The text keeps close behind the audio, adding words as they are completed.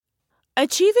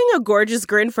Achieving a gorgeous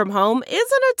grin from home isn't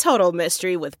a total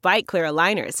mystery with Byte Clear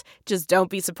aligners. Just don't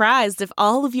be surprised if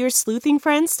all of your sleuthing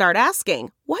friends start asking,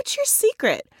 "What's your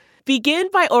secret?" Begin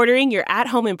by ordering your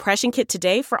at-home impression kit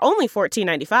today for only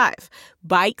 $14.95.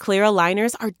 Byte Clear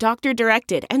aligners are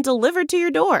doctor-directed and delivered to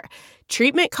your door.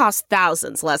 Treatment costs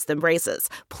thousands less than braces.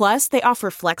 Plus, they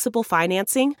offer flexible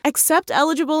financing, accept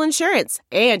eligible insurance,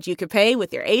 and you can pay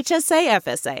with your HSA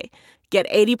FSA. Get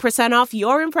 80% off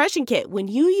your impression kit when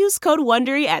you use code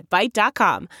WONDERY at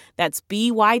Byte.com. That's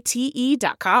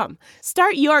BYTE.com.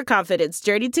 Start your confidence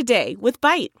journey today with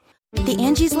Byte. The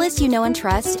Angie's List you know and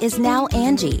trust is now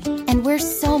Angie, and we're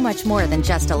so much more than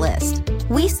just a list.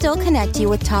 We still connect you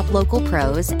with top local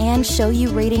pros and show you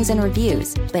ratings and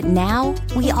reviews, but now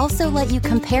we also let you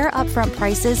compare upfront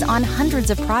prices on hundreds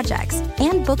of projects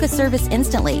and book a service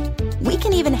instantly. We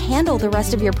can even handle the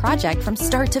rest of your project from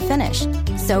start to finish.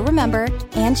 So remember,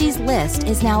 Angie's List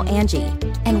is now Angie,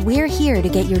 and we're here to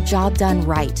get your job done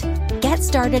right. Get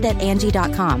started at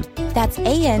Angie.com. That's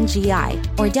ANGI,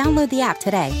 or download the app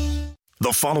today.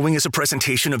 The following is a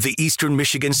presentation of the Eastern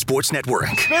Michigan Sports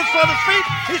Network. Smith on the feet.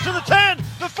 He's to the 10,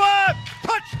 the 5.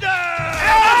 Touchdown!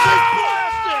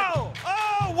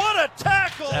 Oh, what a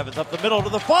tackle! Evans up the middle to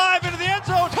the 5, into the end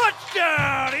zone.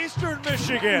 Touchdown, Eastern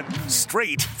Michigan!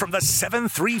 Straight from the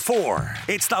 734.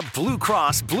 It's the Blue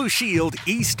Cross Blue Shield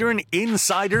Eastern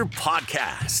Insider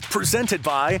Podcast. Presented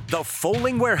by The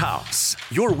Foaling Warehouse.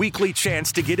 Your weekly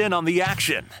chance to get in on the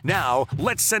action. Now,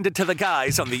 let's send it to the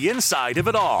guys on the inside of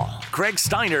it all. Greg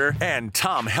Steiner and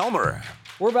Tom Helmer.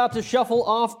 We're about to shuffle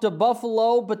off to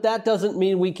Buffalo, but that doesn't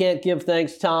mean we can't give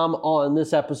thanks, Tom, on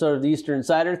this episode of the Eastern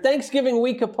Insider. Thanksgiving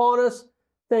week upon us.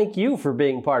 Thank you for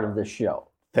being part of this show.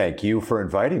 Thank you for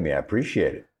inviting me. I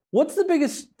appreciate it. What's the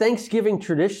biggest Thanksgiving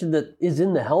tradition that is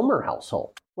in the Helmer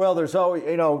household? Well, there's always,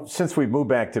 since we moved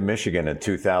back to Michigan in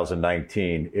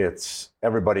 2019, it's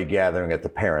everybody gathering at the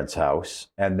parents' house.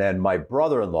 And then my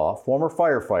brother-in-law, former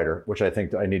firefighter, which I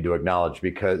think I need to acknowledge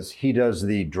because he does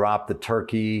the drop the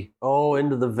turkey. Oh,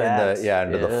 into the vat.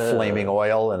 Into the flaming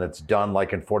oil, and it's done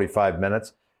like in 45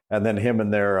 minutes. And then him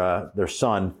and their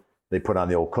son, they put on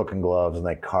the old cooking gloves and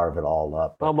they carve it all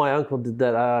up. Oh, my uncle did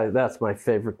that. That's my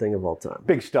favorite thing of all time.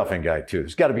 Big stuffing guy, too.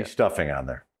 There's got to be stuffing on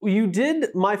there. You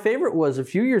did. My favorite was a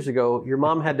few years ago, your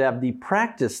mom had to have the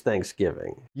practice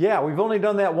Thanksgiving. Yeah, we've only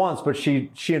done that once, but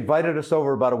she invited us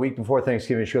over about a week before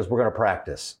Thanksgiving. She goes, "We're going to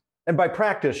practice." And by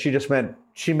practice, she just meant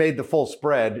she made the full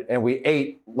spread and we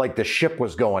ate like the ship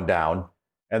was going down.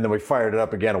 And then we fired it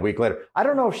up again a week later. I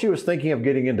don't know if she was thinking of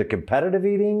getting into competitive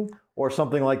eating or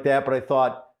something like that,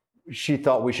 but she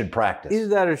thought we should practice. Either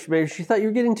that or maybe she thought you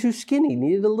were getting too skinny,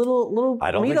 needed a little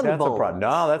I don't meat think on the that's bone. a problem.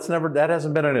 No, that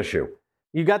hasn't been an issue.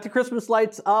 You got the Christmas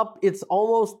lights up. It's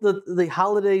almost the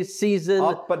holiday season.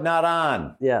 Up but not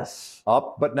on. Yes.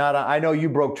 Up but not on. I know you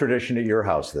broke tradition at your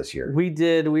house this year. We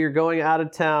did. We were going out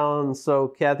of town, so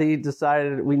Kathy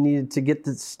decided we needed to get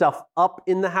the stuff up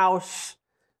in the house.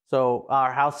 So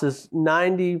our house is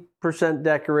 90%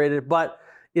 decorated, but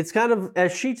it's kind of,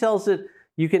 as she tells it,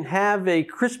 you can have a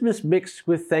Christmas mix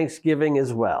with Thanksgiving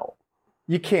as well.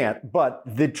 You can't, but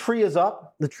the tree is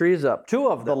up. The tree is up. Two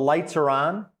of them. The lights are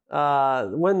on.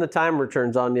 When the timer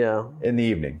turns on, yeah. In the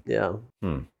evening. Yeah.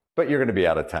 But you're going to be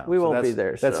out of town. We won't be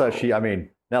there. That's how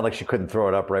not like she couldn't throw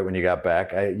it up right when you got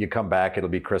back. You come back, it'll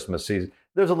be Christmas season.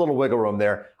 There's a little wiggle room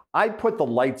there. I put the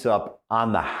lights up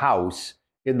on the house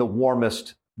in the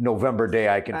warmest November day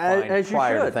I can find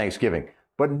prior to Thanksgiving.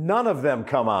 But none of them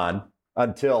come on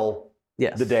until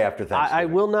the day after Thanksgiving. I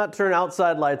will not turn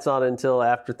outside lights on until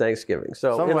after Thanksgiving.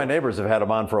 So some of my neighbors have had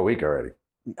them on for a week already.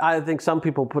 I think some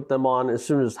people put them on as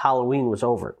soon as Halloween was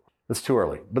over. It's too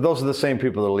early. But those are the same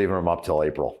people that are leaving them up till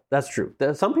April. That's true.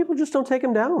 Some people just don't take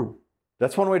them down.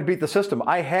 That's one way to beat the system.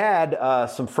 I had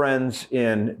some friends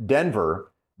in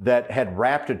Denver that had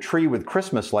wrapped a tree with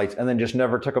Christmas lights and then just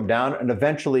never took them down. And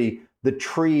eventually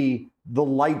the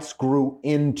lights grew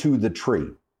into the tree.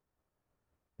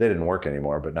 They didn't work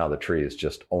anymore, but now the tree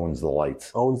just owns the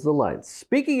lights. Owns the lights.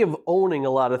 Speaking of owning a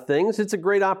lot of things, it's a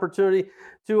great opportunity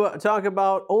to talk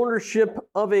about ownership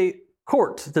of a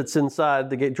court that's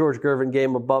inside the George Gervin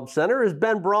Game Above Center. As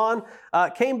Ben Braun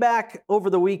came back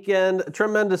over the weekend, a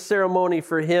tremendous ceremony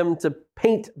for him to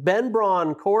paint Ben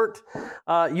Braun Court.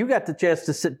 You got the chance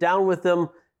to sit down with him.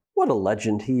 What a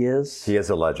legend he is. He is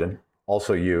a legend.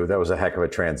 Also that was a heck of a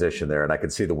transition there, and I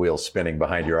could see the wheels spinning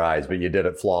behind your eyes, but you did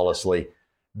it flawlessly.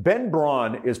 Ben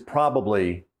Braun is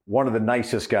probably one of the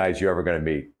nicest guys you're ever going to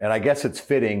meet. And I guess it's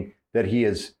fitting that he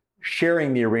is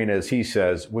sharing the arena, as he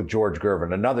says, with George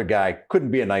Gervin. Another guy, couldn't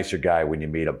be a nicer guy when you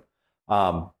meet him.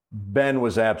 Ben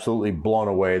was absolutely blown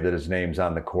away that his name's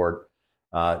on the court.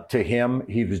 To him,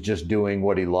 he was just doing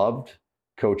what he loved,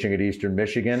 coaching at Eastern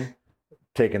Michigan,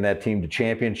 taking that team to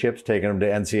championships, taking them to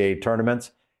NCAA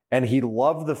tournaments. And he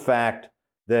loved the fact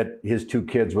that his two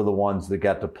kids were the ones that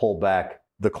got to pull back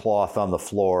the cloth on the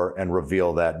floor and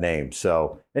reveal that name.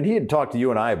 So, and he had talked to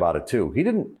you and I about it too. He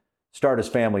didn't start his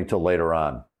family till later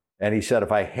on. And he said,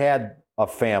 if I had a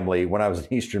family when I was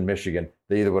in Eastern Michigan,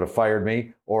 they either would have fired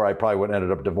me or I probably would have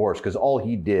ended up divorced, because all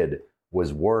he did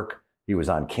was work. He was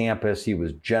on campus. He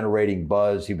was generating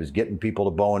buzz. He was getting people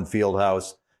to Bowen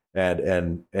Fieldhouse,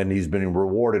 and he's been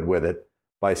rewarded with it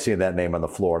by seeing that name on the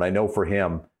floor. And I know for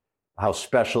him how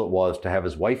special it was to have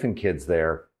his wife and kids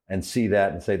there and see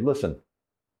that and say, listen,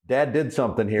 Dad did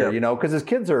something here, you know, because his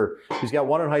kids he's got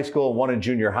one in high school and one in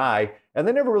junior high, and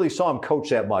they never really saw him coach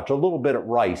that much, a little bit at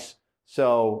Rice.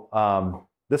 So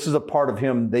this is a part of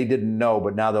him they didn't know,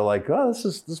 but now they're like, oh, this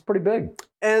is pretty big.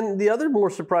 And the other more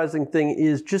surprising thing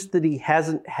is just that he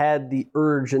hasn't had the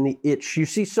urge and the itch. You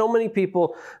see so many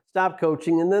people stop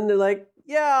coaching and then they're like,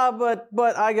 yeah, but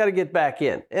I got to get back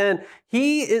in. And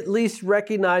he at least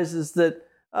recognizes that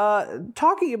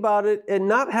talking about it and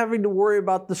not having to worry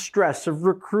about the stress of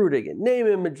recruiting and name,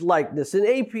 image, likeness and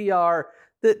APR,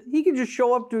 that he can just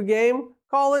show up to a game,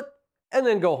 call it, and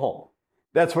then go home.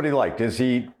 That's what he liked.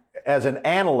 As an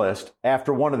analyst,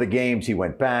 after one of the games, he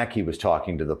went back. He was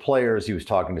talking to the players. He was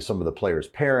talking to some of the players'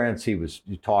 parents. He was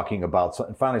talking about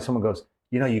something. Finally, someone goes,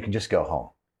 you know, you can just go home.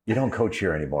 You don't coach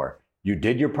here anymore. You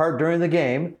did your part during the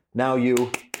game. Now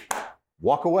you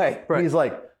walk away. Right. He's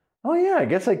like, oh, yeah, I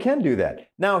guess I can do that.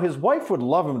 Now, his wife would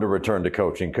love him to return to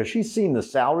coaching because she's seen the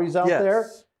salaries out there.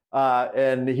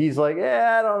 And he's like,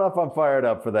 yeah, I don't know if I'm fired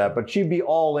up for that. But she'd be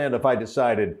all in if I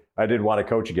decided I did want to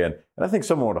coach again. And I think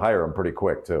someone would hire him pretty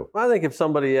quick, too. I think if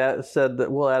somebody said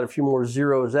that we'll add a few more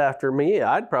zeros after me,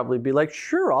 I'd probably be like,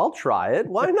 sure, I'll try it.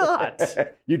 Why not?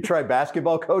 You'd try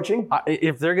basketball coaching?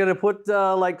 If they're going to put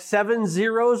like 7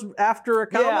 zeros after a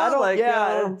comma? I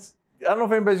don't know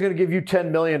if anybody's going to give you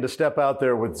 $10 million to step out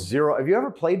there with zero. Have you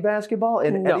ever played basketball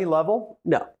in any level?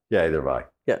 No. Yeah, either have I.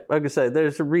 Yeah, like I said,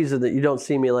 there's a reason that you don't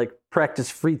see me like practice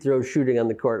free throw shooting on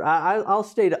the court. I'll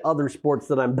stay to other sports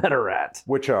that I'm better at.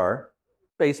 Which are?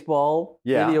 Baseball,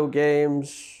 video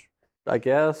games, I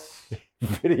guess.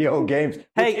 Video games.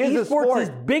 Hey, esports is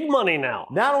big money now.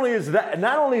 Not only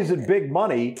is it big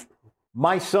money,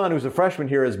 my son, who's a freshman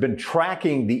here, has been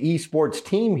tracking the esports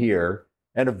team here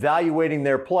and evaluating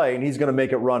their play, and he's going to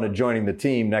make it run and joining the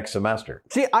team next semester.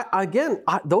 See, some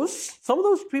of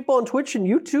those people on Twitch and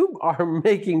YouTube are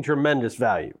making tremendous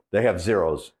value. They have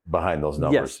zeros behind those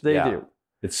numbers. Yes, they do.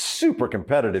 It's super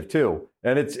competitive too,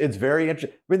 and it's very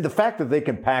interesting. I mean, the fact that they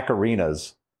can pack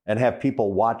arenas and have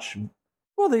people watch.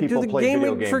 Well, they do the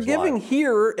Gaming for Giving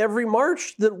here every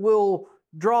March that will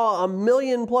draw $1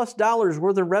 million+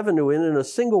 worth of revenue in a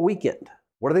single weekend.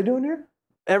 What are they doing here?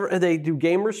 They do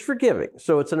Gamers for Giving.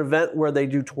 So it's an event where they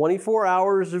do 24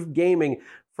 hours of gaming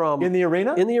from... In the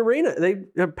arena? In the arena. They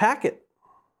pack it.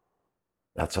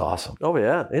 That's awesome. Oh,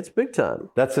 yeah. It's big time.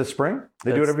 That's this spring?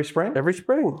 They do it every spring? Every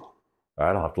spring. All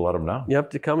right, I'll have to let them know. You have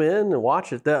to come in and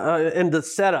watch it. And the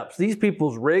setups. These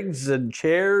people's rigs and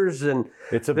chairs and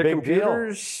it's a their big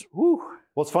computers. Deal. Whew.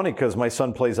 Well, it's funny because my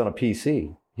son plays on a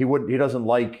PC. He doesn't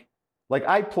like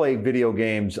I play video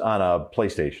games on a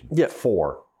PlayStation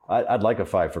 4. I'd like a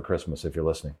 5 for Christmas if you're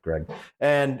listening, Greg.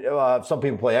 And some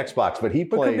people play Xbox, but he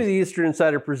plays... It could be the Eastern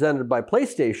Insider presented by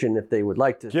PlayStation if they would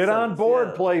like to. Get on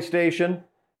board, PlayStation.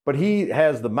 But he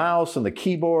has the mouse and the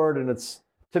keyboard, and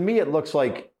to me, it looks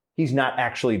like he's not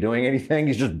actually doing anything.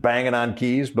 He's just banging on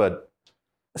keys, but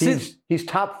he's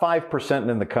top 5%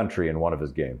 in the country in one of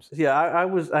his games. Yeah,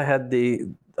 I had the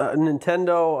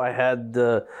Nintendo, I had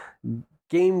the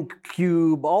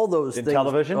GameCube, all those things.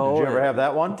 Television? Did you ever have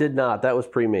that one? Did not. That was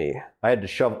pre-me. I had to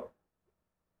shove.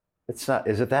 It's not.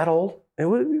 Is it that old?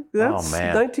 That's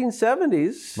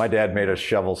 1970s. My dad made us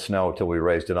shovel snow till we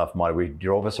raised enough money. We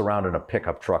drove us around in a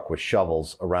pickup truck with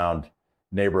shovels around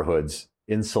neighborhoods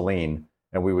in Saline,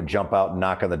 and we would jump out and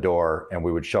knock on the door, and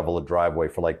we would shovel a driveway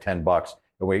for like $10,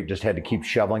 and we just had to keep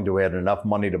shoveling till we had enough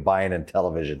money to buy in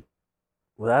television.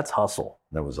 Well, that's hustle.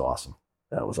 That was awesome.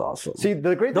 That was awesome. See,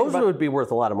 the great thing would be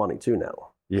worth a lot of money too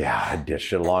now. Yeah, I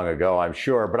dished it long ago, I'm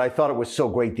sure. But I thought it was so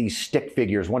great, these stick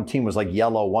figures. One team was like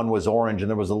yellow, one was orange, and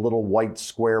there was a little white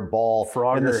square ball.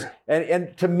 Frogger.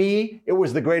 And to me, it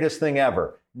was the greatest thing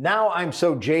ever. Now I'm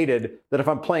so jaded that if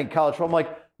I'm playing college football, I'm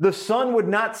like, the sun would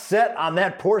not set on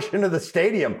that portion of the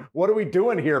stadium. What are we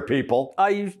doing here, people? I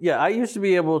used to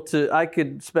be able to, I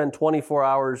could spend 24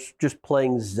 hours just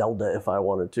playing Zelda if I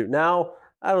wanted to. Now,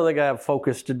 I don't think I have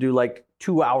focus to do like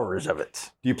 2 hours of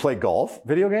it. Do you play golf,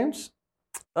 video games?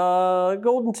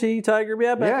 Golden Tee, Tiger.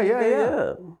 Yeah, back in the day,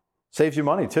 yeah. Saves you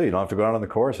money, too. You don't have to go out on the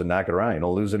course and knock it around. You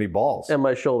don't lose any balls. And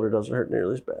my shoulder doesn't hurt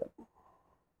nearly as bad.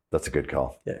 That's a good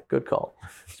call. Yeah, good call.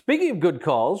 Speaking of good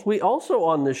calls, we also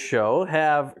on this show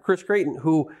have Chris Creighton,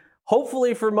 who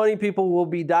hopefully for money people will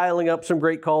be dialing up some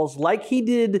great calls like he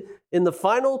did in the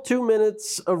final 2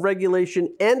 minutes of regulation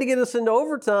and to get us into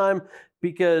overtime,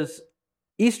 because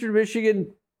Eastern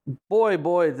Michigan, boy,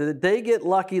 did they get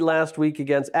lucky last week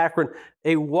against Akron.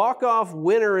 A walk-off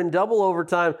winner in double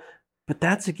overtime. But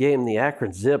that's a game the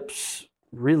Akron Zips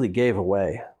really gave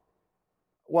away.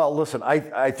 Well, listen,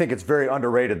 I think it's very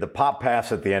underrated. The pop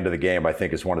pass at the end of the game, I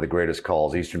think, is one of the greatest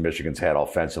calls Eastern Michigan's had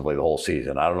offensively the whole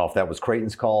season. I don't know if that was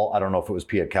Creighton's call. I don't know if it was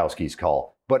Piatkowski's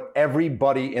call. But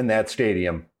everybody in that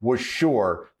stadium was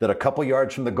sure that a couple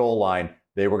yards from the goal line,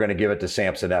 they were going to give it to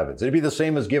Samson Evans. It'd be the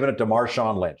same as giving it to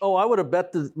Marshawn Lynch. Oh, I would have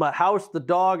bet my house, the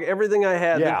dog, everything I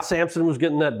had that Samson was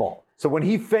getting that ball. So when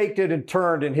he faked it and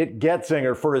turned and hit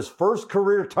Getzinger for his first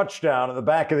career touchdown in the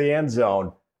back of the end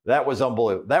zone, that was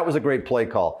unbelievable. That was a great play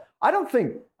call. I don't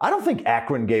think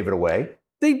Akron gave it away.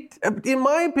 They, in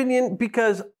my opinion,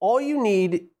 because all you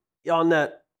need on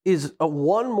that is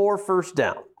one more first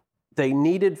down. They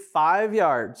needed 5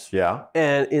 yards. Yeah.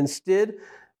 And instead,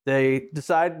 they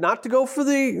decided not to go for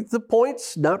the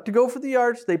points, not to go for the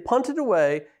yards. They punted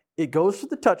away. It goes for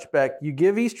the touchback. You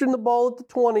give Eastern the ball at the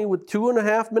 20 with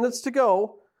 2.5 minutes to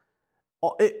go.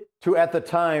 To, at the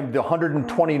time, the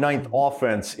 129th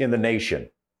offense in the nation.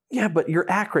 Yeah, but you're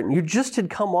Akron. You just had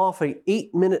come off a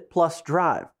 8-minute-plus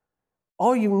drive.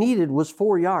 All you needed was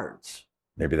 4 yards.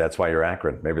 Maybe that's why you're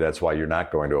Akron. Maybe that's why you're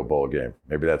not going to a bowl game.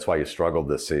 Maybe that's why you struggled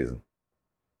this season.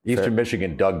 Eastern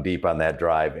Michigan dug deep on that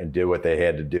drive and did what they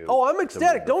had to do. Oh, I'm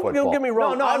ecstatic. Don't get me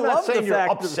wrong. No, I'm not saying you're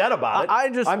upset about it.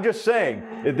 I'm just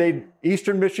saying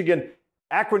Eastern Michigan,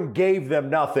 Akron gave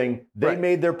them nothing. They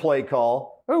made their play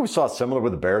call. We saw similar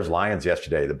with the Bears-Lions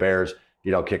yesterday. The Bears,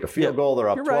 kick a field goal. They're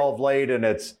up 12 late, and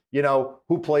it's,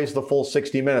 who plays the full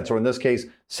 60 minutes, or in this case,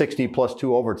 60 plus 2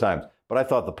 overtimes. But I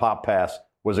thought the pop pass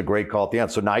was a great call at the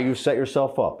end. So now you set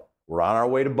yourself up. We're on our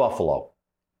way to Buffalo.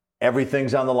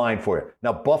 Everything's on the line for you.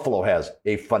 Now, Buffalo has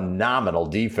a phenomenal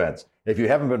defense. If you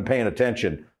haven't been paying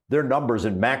attention, their numbers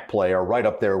in MAC play are right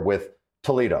up there with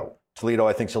Toledo. Toledo,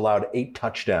 I think, is allowed 8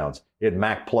 touchdowns in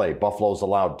MAC play. Buffalo's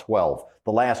allowed 12.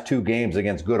 The last 2 games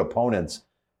against good opponents,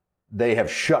 they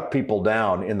have shut people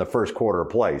down in the first quarter of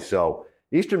play. So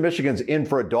Eastern Michigan's in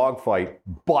for a dogfight,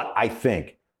 but I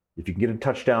think if you can get a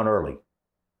touchdown early,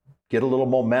 get a little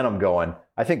momentum going,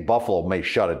 I think Buffalo may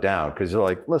shut it down because they're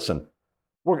like, listen,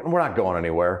 we're not going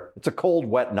anywhere. It's a cold,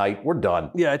 wet night. We're done.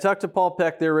 Yeah, I talked to Paul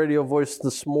Peck, their radio voice,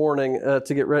 this morning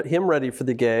to get him ready for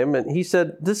the game. And he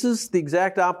said, this is the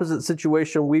exact opposite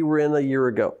situation we were in a year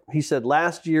ago. He said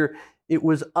last year it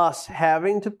was us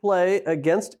having to play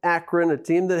against Akron, a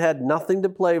team that had nothing to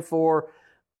play for,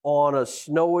 on a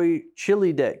snowy,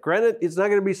 chilly day. Granted, it's not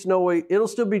going to be snowy. It'll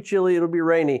still be chilly. It'll be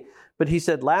rainy. But he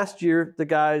said last year the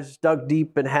guys dug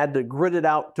deep and had to grit it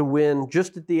out to win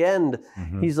just at the end.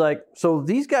 Mm-hmm. He's like, so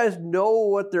these guys know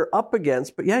what they're up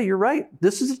against. But yeah, you're right.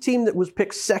 This is a team that was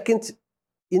picked second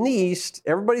in the East.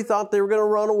 Everybody thought they were going to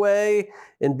run away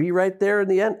and be right there in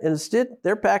the end. And instead,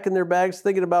 they're packing their bags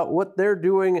thinking about what they're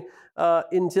doing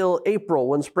until April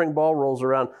when spring ball rolls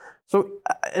around. So,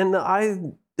 and I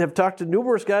have talked to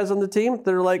numerous guys on the team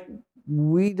that are like,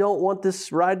 we don't want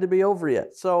this ride to be over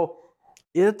yet. So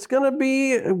it's going to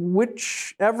be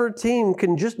whichever team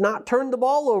can just not turn the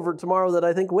ball over tomorrow that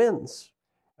I think wins.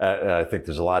 I think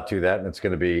there's a lot to that, and it's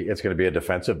going to be a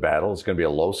defensive battle. It's going to be a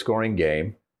low-scoring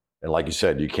game, and like you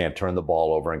said, you can't turn the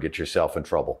ball over and get yourself in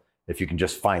trouble. If you can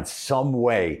just find some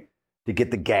way to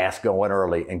get the gas going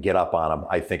early and get up on them,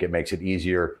 I think it makes it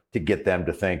easier to get them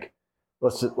to think,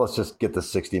 let's just get the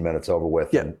 60 minutes over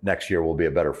with, and next year we'll be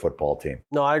a better football team.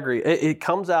 No, I agree. It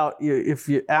comes out, if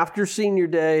you after senior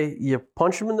day, you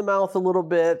punch them in the mouth a little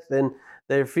bit, and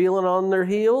they're feeling on their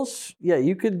heels,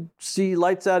 you could see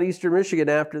lights out Eastern Michigan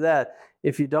after that.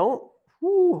 If you don't,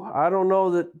 I don't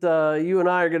know that you and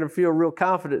I are going to feel real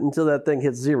confident until that thing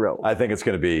hits 0. I think it's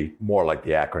going to be more like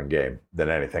the Akron game than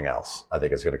anything else. I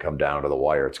think it's going to come down to the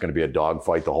wire. It's going to be a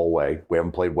dogfight the whole way. We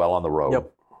haven't played well on the road.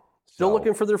 Yep. Still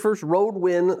looking for their first road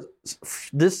win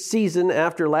this season.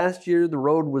 After last year, the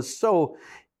road was so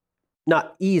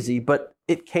not easy, but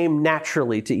it came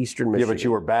naturally to Eastern Michigan. Yeah, but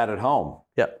you were bad at home.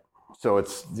 Yep. So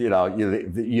it's,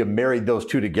 you married those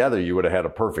two together, you would have had a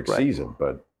perfect season.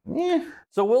 But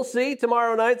So we'll see.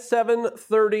 Tomorrow night,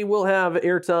 7:30, we'll have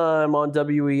airtime on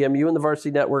WEMU and the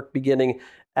Varsity Network beginning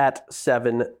at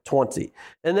 7:20.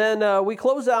 And then we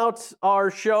close out our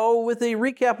show with a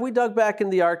recap. We dug back in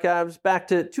the archives back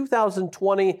to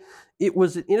 2020 it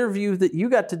was an interview that you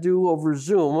got to do over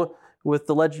Zoom with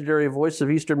the legendary voice of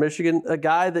Eastern Michigan, a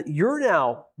guy that you're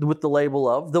now with the label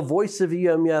of the voice of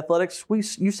EMU athletics.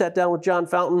 You sat down with John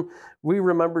Fountain. We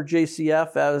remember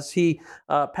JCF as he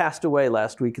passed away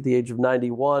last week at the age of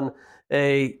 91,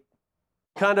 a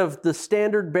kind of the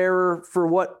standard bearer for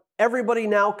what everybody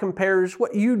now compares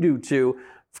what you do to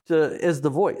as the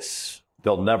voice.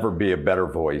 There'll never be a better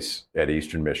voice at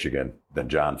Eastern Michigan than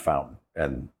John Fountain.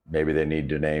 And maybe they need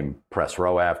to name Press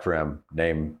Row after him,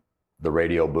 name the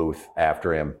radio booth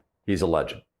after him. He's a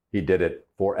legend. He did it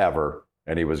forever,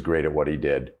 and he was great at what he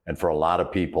did. And for a lot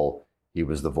of people, he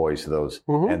was the voice of those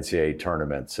NCAA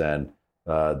tournaments and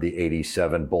the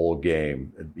 87 bowl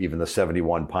game, even the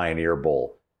 71 Pioneer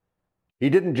Bowl. He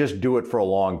didn't just do it for a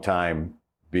long time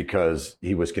because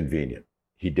he was convenient.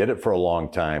 He did it for a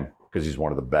long time because he's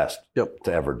one of the best to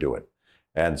ever do it.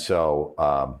 And so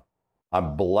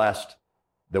I'm blessed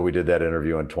that we did that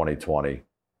interview in 2020.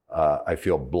 I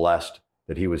feel blessed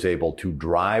that he was able to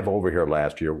drive over here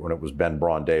last year when it was Ben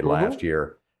Braun Day last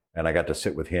year. And I got to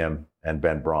sit with him and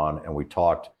Ben Braun, and we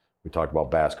talked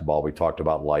about basketball. We talked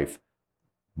about life.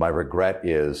 My regret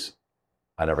is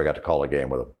I never got to call a game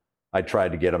with him. I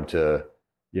tried to get him to,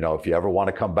 if you ever want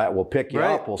to come back, we'll pick you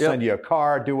up. We'll send you a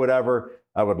car, do whatever.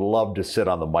 I would love to sit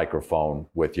on the microphone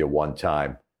with you one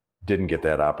time. Didn't get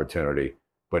that opportunity,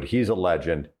 but he's a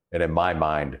legend. And in my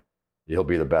mind, he'll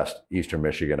be the best Eastern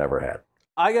Michigan ever had.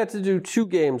 I got to do 2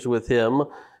 games with him.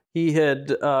 He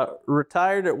had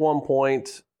retired at one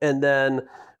point, and then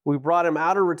we brought him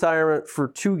out of retirement for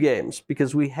 2 games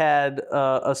because we had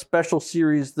a special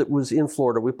series that was in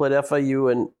Florida. We played FIU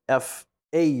and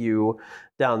FAU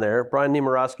down there. Brian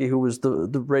Nemorowski, who was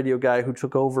the radio guy who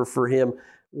took over for him,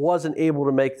 wasn't able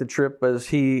to make the trip as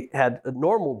he had a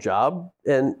normal job.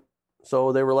 And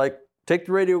so they were like, take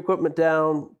the radio equipment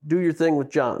down, do your thing with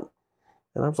John.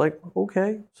 And I was like,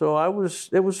 okay. So it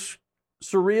was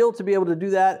surreal to be able to do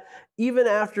that. Even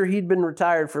after he'd been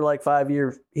retired for like 5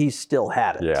 years, he still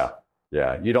had it.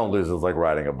 Yeah. You don't lose. It's like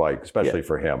riding a bike, especially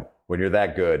for him. When you're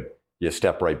that good, you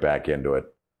step right back into it.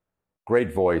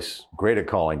 Great voice, great at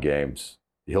calling games.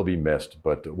 He'll be missed,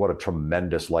 but what a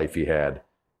tremendous life he had.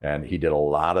 And he did a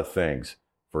lot of things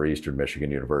for Eastern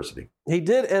Michigan University. He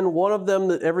did, and one of them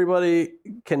that everybody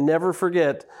can never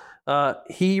forget,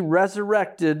 he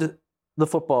resurrected the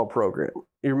football program.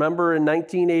 You remember in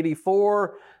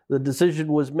 1984, the decision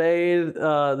was made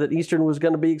that Eastern was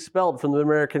going to be expelled from the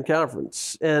American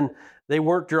Conference, and they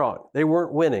weren't drawing. They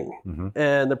weren't winning.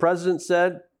 And the president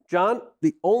said, John,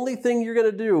 the only thing you're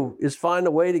going to do is find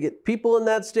a way to get people in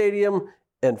that stadium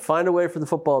and find a way for the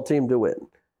football team to win.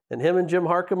 And him and Jim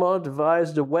Harkema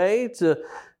devised a way to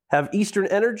have Eastern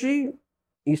energy.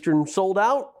 Eastern sold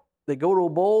out. They go to a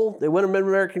bowl. They win a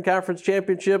Mid-American Conference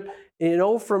championship.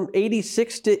 And, from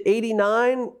 86 to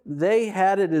 89, they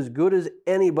had it as good as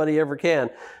anybody ever can.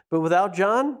 But without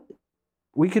John,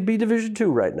 we could be Division II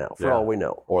right now, for all we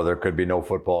know. Or there could be no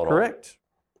football at all. Correct.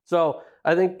 So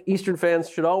I think Eastern fans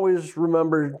should always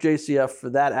remember JCF for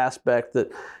that aspect,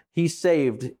 that he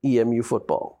saved EMU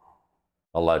football.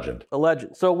 A legend.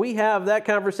 So we have that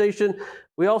conversation.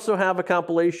 We also have a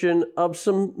compilation of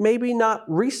some maybe not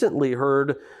recently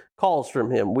heard calls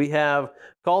from him. We have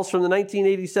calls from the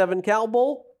 1987 Cal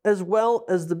Bowl, as well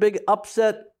as the big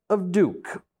upset of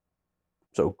Duke.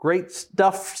 So great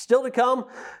stuff still to come.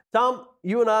 Tom,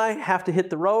 you and I have to hit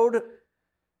the road.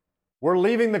 We're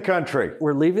leaving the country.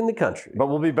 But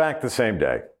we'll be back the same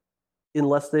day.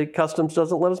 Unless the customs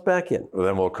doesn't let us back in. Well,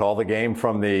 then we'll call the game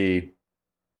from the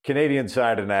Canadian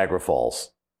side of Niagara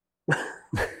Falls.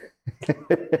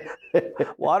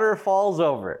 Water falls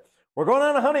over. We're going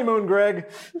on a honeymoon, Greg.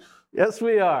 Yes,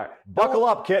 we are. Buckle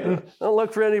up, kitten. Don't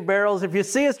look for any barrels. If you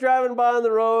see us driving by on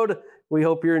the road, we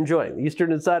hope you're enjoying the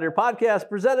Eastern Insider Podcast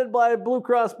presented by Blue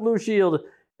Cross Blue Shield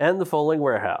and the Fowling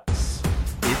Warehouse.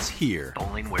 It's here.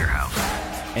 Fowling Warehouse.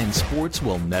 And sports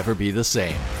will never be the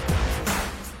same.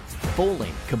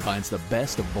 Fowling combines the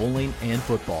best of bowling and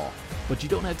football. But you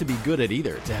don't have to be good at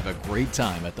either to have a great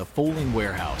time at the Fowling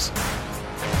Warehouse.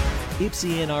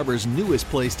 Ypsi Ann Arbor's newest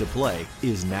place to play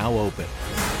is now open.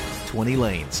 20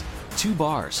 lanes, 2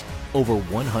 bars, over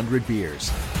 100 beers.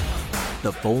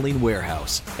 The Fowling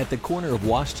Warehouse at the corner of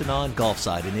Washtenaw and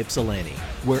Gulfside in Ypsilanti,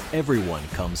 where everyone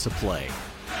comes to play.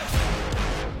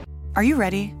 Are you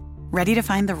ready? Ready to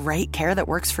find the right care that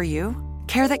works for you?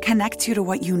 Care that connects you to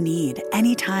what you need,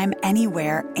 anytime,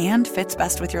 anywhere, and fits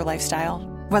best with your lifestyle?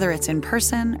 Whether it's in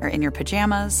person or in your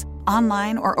pajamas,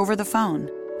 online or over the phone,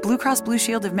 Blue Cross Blue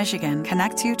Shield of Michigan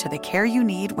connects you to the care you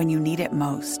need when you need it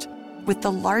most. With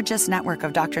the largest network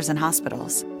of doctors and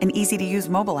hospitals, an easy-to-use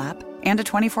mobile app, and a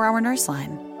 24-hour nurse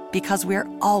line. because we're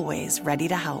always ready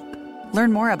to help.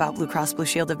 Learn more about Blue Cross Blue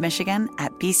Shield of Michigan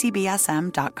at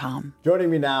bcbsm.com. Joining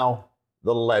me now,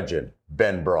 the legend,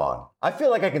 Ben Braun. I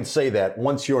feel like I can say that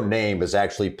once your name is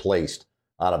actually placed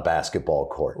on a basketball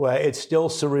court. Well, it's still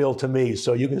surreal to me.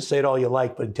 So you can say it all you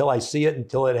like, but until I see it,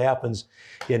 until it happens,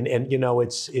 and you know,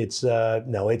 it's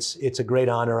a great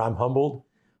honor. I'm humbled,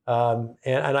 and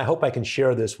I hope I can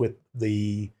share this with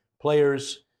the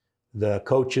players, the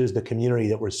coaches, the community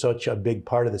that were such a big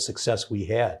part of the success we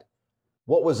had.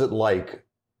 What was it like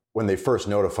when they first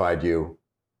notified you,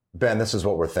 Ben, this is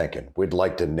what we're thinking. We'd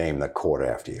like to name the court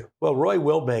after you. Well, Roy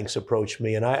Wilbanks approached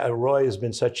me, and Roy has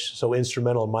been so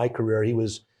instrumental in my career. He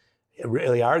was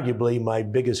really arguably my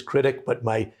biggest critic, but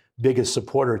my biggest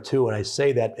supporter too. And I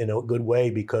say that in a good way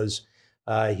because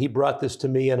he brought this to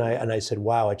me, and I said,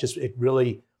 wow,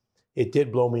 it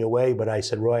did blow me away. But I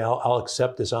said, Roy, I'll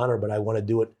accept this honor, but I want to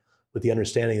do it with the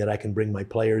understanding that I can bring my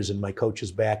players and my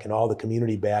coaches back and all the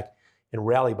community back and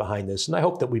rally behind this. And I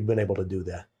hope that we've been able to do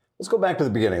that. Let's go back to the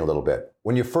beginning a little bit.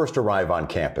 When you first arrive on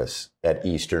campus at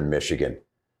Eastern Michigan,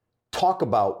 talk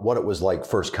about what it was like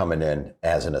first coming in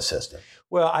as an assistant.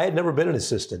 Well, I had never been an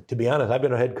assistant. To be honest, I've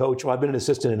been a head coach. Well, I've been an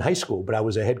assistant in high school, but I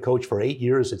was a head coach for 8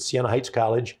 years at Siena Heights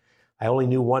College. I only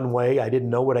knew one way. I didn't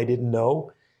know what I didn't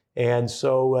know. And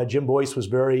so Jim Boyce was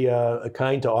very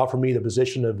kind to offer me the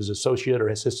position of his associate or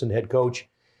assistant head coach.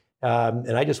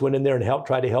 And I just went in there and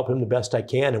tried to help him the best I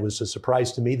can. It was a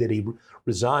surprise to me that he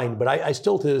resigned. But I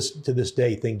still, to this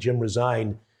day, think Jim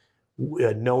resigned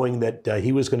knowing that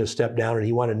he was going to step down and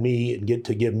he wanted me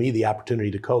to give me the opportunity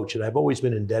to coach. And I've always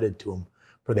been indebted to him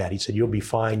for that. He said, you'll be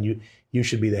fine. You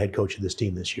should be the head coach of this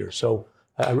team this year. So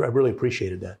I really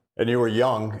appreciated that. And you were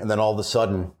young, and then all of a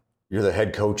sudden, you're the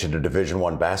head coach in a Division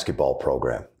I basketball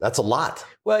program. That's a lot.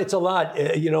 Well, it's a lot,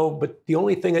 but the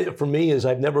only thing for me is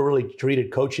I've never really treated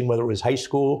coaching, whether it was high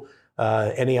school,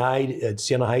 NEI at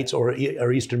Siena Heights or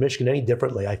Eastern Michigan, any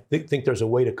differently. I think there's a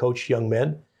way to coach young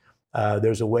men.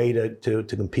 There's a way to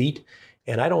compete.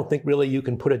 And I don't think really you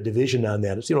can put a division on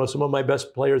that. Some of my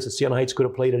best players at Siena Heights could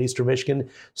have played at Eastern Michigan.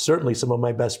 Certainly some of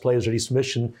my best players at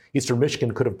Eastern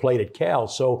Michigan could have played at Cal.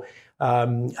 So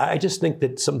I just think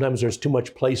that sometimes there's too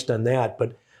much placed on that.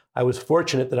 But I was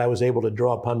fortunate that I was able to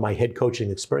draw upon my head coaching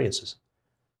experiences.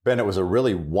 Ben, it was a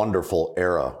really wonderful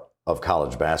era of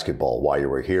college basketball. While you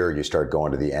were here, you started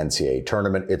going to the NCAA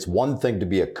tournament. It's one thing to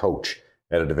be a coach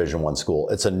at a Division I school.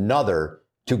 It's another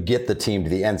to get the team to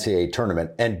the NCAA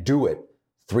tournament and do it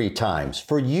 3 times.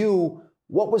 For you,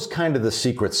 what was kind of the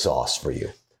secret sauce for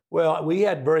you? Well, we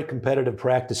had very competitive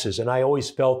practices, and I always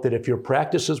felt that if your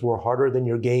practices were harder than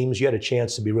your games, you had a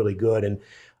chance to be really good. And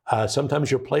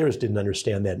sometimes your players didn't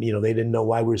understand that. They didn't know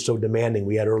why we were so demanding.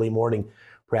 We had early morning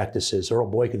practices.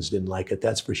 Earl Boykins didn't like it,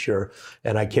 that's for sure.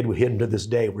 And I kid with him to this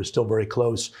day. We're still very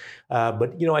close.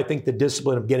 But I think the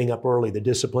discipline of getting up early, the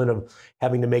discipline of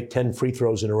having to make 10 free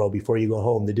throws in a row before you go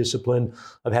home, the discipline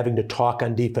of having to talk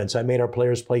on defense. I made our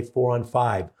players play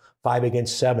 4-on-5, 5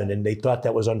 against 7, and they thought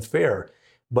that was unfair.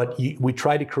 But we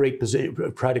tried to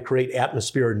create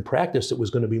atmosphere in practice that was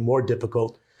going to be more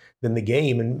difficult than the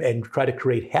game, and try to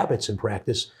create habits in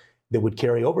practice that would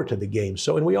carry over to the game.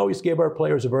 And we always gave our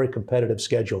players a very competitive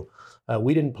schedule.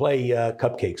 We didn't play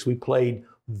cupcakes. We played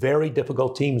very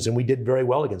difficult teams, and we did very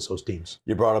well against those teams.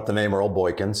 You brought up the name Earl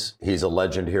Boykins. He's a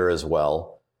legend here as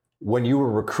well. When you were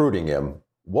recruiting him,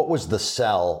 what was the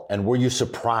sell, and were you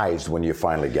surprised when you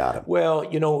finally got him? Well,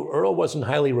 Earl wasn't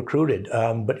highly recruited,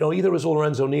 but either was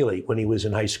Lorenzo Neely when he was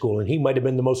in high school, and he might have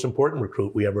been the most important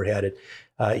recruit we ever had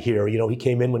here. He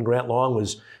came in when Grant Long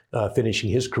was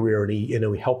finishing his career, and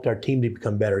he helped our team to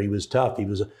become better. He was tough.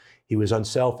 He was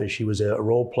unselfish. He was a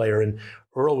role player, and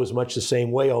Earl was much the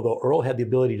same way. Although Earl had the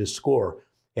ability to score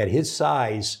at his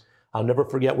size. I'll never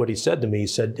forget what he said to me. He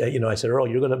said, I said, Earl,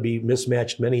 you're going to be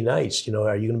mismatched many nights.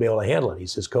 Are you going to be able to handle it? He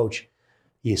says, Coach,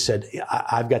 he said,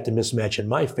 I've got the mismatch in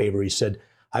my favor. He said,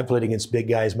 I've played against big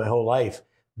guys my whole life.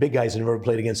 Big guys have never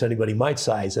played against anybody my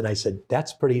size. And I said,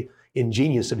 that's pretty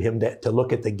ingenious of him to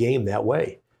look at the game that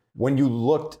way. When you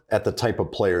looked at the type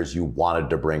of players you wanted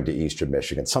to bring to Eastern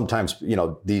Michigan, sometimes,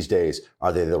 these days,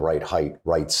 are they the right height,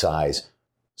 right size?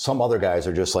 Some other guys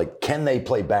are just like, can they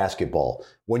play basketball?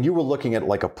 When you were looking at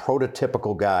like a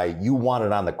prototypical guy you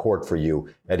wanted on the court for you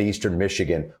at Eastern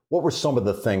Michigan, what were some of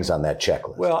the things on that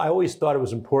checklist? Well, I always thought it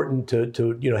was important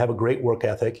to have a great work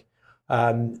ethic,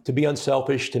 to be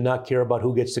unselfish, to not care about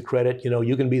who gets the credit.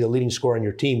 You can be the leading scorer on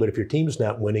your team, but if your team's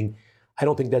not winning, I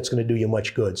don't think that's going to do you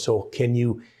much good. So can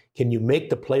you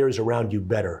make the players around you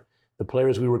better? the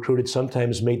players we recruited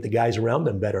sometimes made the guys around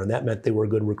them better, and that meant they were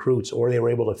good recruits, or they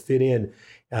were able to fit in,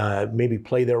 maybe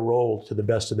play their role to the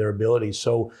best of their abilities.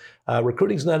 So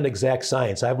recruiting is not an exact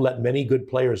science. I've let many good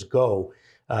players go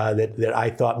that I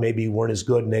thought maybe weren't as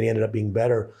good, and they ended up being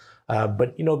better.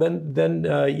 But then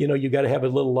you got to have a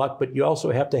little luck, but you also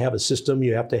have to have a system.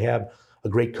 You have to have a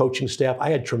great coaching staff.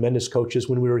 I had tremendous coaches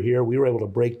when we were here. We were able to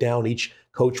break down. Each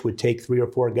coach would take 3 or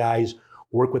 4 guys,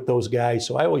 work with those guys.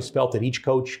 So I always felt that each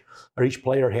coach or each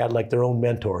player had like their own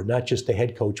mentor, not just the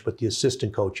head coach, but the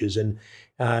assistant coaches. And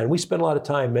we spent a lot of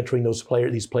time mentoring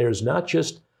these players, not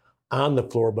just on the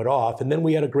floor, but off. And then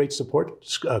we had a great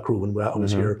support crew when I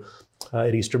was here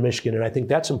at Eastern Michigan. And I think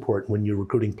that's important when you're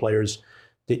recruiting players,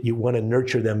 that you want to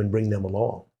nurture them and bring them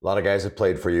along. A lot of guys that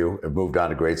played for you have moved on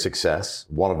to great success.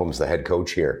 One of them is the head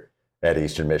coach here at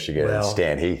Eastern Michigan,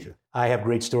 Stan Heath. I have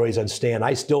great stories on Stan.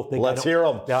 I still think... Let's hear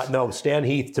them. No, Stan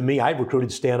Heath, to me, I've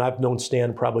recruited Stan. I've known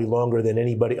Stan probably longer than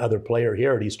anybody other player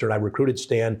here at Eastern. I recruited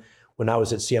Stan when I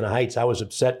was at Siena Heights. I was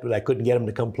upset that I couldn't get him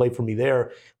to come play for me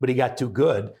there, but he got too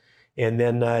good. And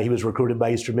then he was recruited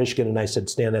by Eastern Michigan, and I said,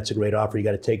 Stan, that's a great offer. You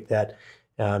got to take that.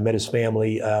 Met his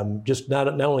family. Just not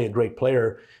only a great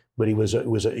player, but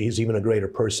he's even a greater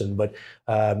person. But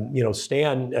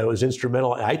Stan was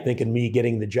instrumental, I think, in me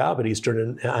getting the job at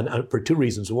Eastern for 2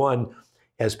 reasons. One,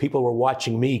 as people were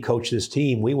watching me coach this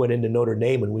team, we went into Notre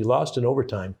Dame and we lost in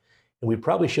overtime, and we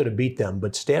probably should have beat them.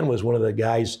 But Stan was one of the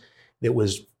guys that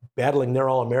was battling their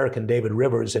All-American David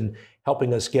Rivers and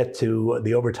helping us get to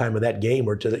the overtime of that game,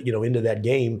 or to into that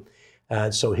game.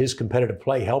 So his competitive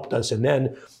play helped us. And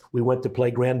then we went to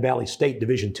play Grand Valley State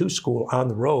Division II school on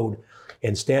the road,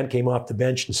 and Stan came off the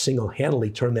bench and single-handedly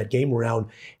turned that game around.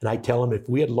 And I tell him, if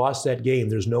we had lost that game,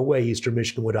 there's no way Eastern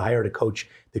Michigan would have hired a coach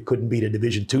that couldn't beat a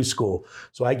Division II school.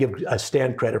 So I give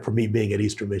Stan credit for me being at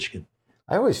Eastern Michigan.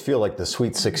 I always feel like the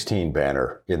Sweet 16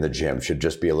 banner in the gym should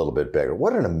just be a little bit bigger.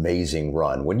 What an amazing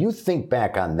run. When you think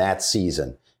back on that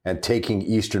season and taking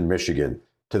Eastern Michigan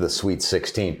to the Sweet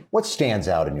 16, what stands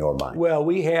out in your mind? Well,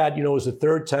 we had, it was the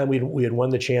 3rd time we had won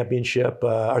the championship.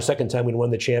 Our 2nd time we'd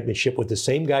won the championship with the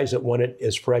same guys that won it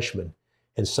as freshmen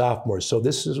and sophomores. So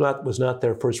this was not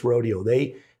their first rodeo.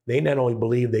 They not only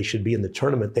believed they should be in the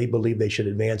tournament, they believed they should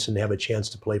advance and have a chance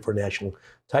to play for a national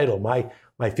title.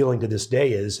 My feeling to this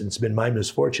day is, and it's been my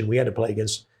misfortune, we had to play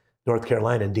against North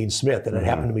Carolina and Dean Smith, and it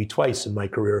happened to me twice in my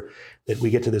career that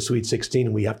we get to the Sweet 16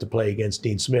 and we have to play against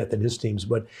Dean Smith and his teams.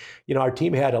 But our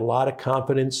team had a lot of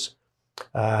confidence.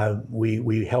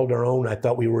 We held our own. I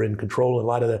thought we were in control in a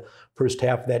lot of the first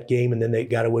half of that game, and then they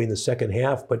got away in the second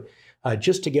half. But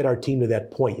just to get our team to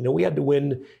that point, we had to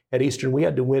win at Eastern. We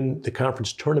had to win the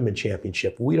conference tournament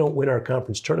championship. If we don't win our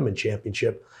conference tournament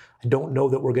championship, I don't know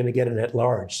that we're going to get an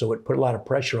at-large. So it put a lot of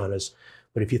pressure on us.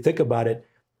 But if you think about it,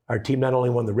 our team not only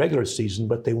won the regular season,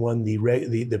 but they won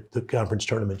the conference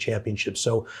tournament championship.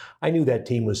 So I knew that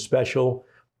team was special.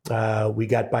 We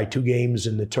got by 2 games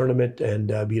in the tournament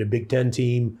and beat a Big Ten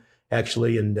team,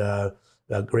 actually, and a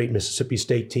great Mississippi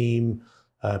State team,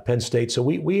 Penn State. So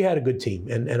we had a good team,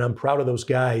 and I'm proud of those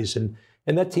guys. And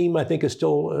that team, I think, is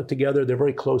still together. They're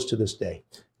very close to this day.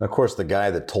 And of course, the guy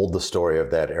that told the story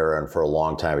of that era and for a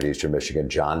long time at Eastern Michigan,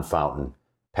 John Fountain,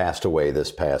 passed away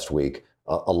this past week.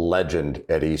 A legend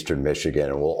at Eastern Michigan,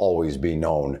 and will always be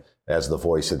known as the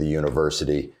voice of the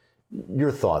university.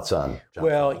 Your thoughts on John?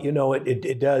 Well,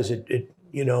 it does.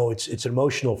 It's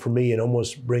emotional for me. It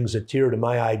almost brings a tear to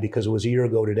my eye because it was a year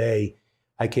ago today.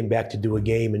 I came back to do a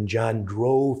game, and John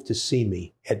drove to see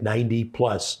me at 90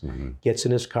 plus, gets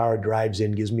in his car, drives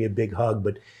in, gives me a big hug.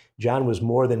 But John was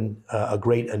more than a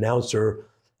great announcer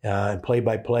and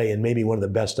play-by-play, and maybe one of the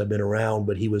best I've been around.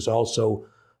 But he was also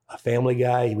a family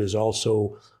guy. He was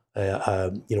also,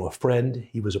 a friend.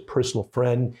 He was a personal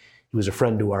friend. He was a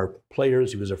friend to our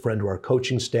players. He was a friend to our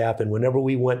coaching staff. And whenever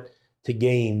we went to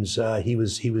games, he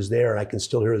was there. I can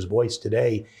still hear his voice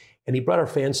today. And he brought our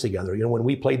fans together. When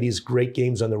we played these great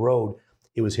games on the road,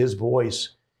 it was his voice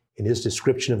and his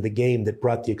description of the game that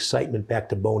brought the excitement back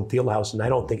to Bowen Fieldhouse. And I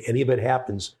don't think any of it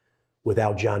happens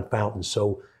without John Fountain.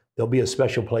 So there'll be a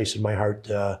special place in my heart,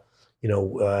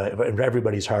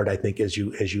 everybody's heart, I think, as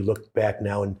you look back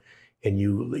now and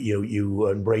you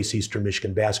embrace Eastern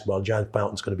Michigan basketball. John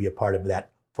Fountain's going to be a part of that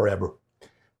forever.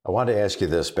 I wanted to ask you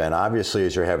this, Ben. Obviously,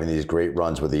 as you're having these great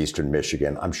runs with Eastern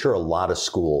Michigan, I'm sure a lot of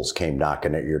schools came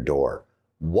knocking at your door.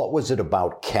 What was it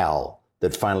about Cal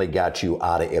that finally got you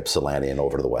out of Ypsilanti and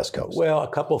over to the West Coast? Well, a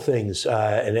couple things,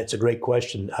 and it's a great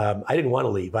question. I didn't want to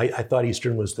leave. I thought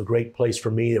Eastern was the great place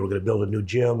for me. They were going to build a new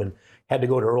gym and had to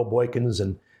go to Earl Boykins,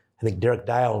 and I think Derek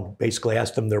Dial basically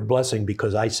asked them their blessing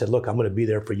because I said, look, I'm going to be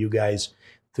there for you guys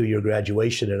through your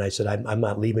graduation. And I said, I'm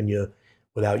not leaving you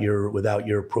without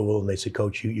your approval. And they said,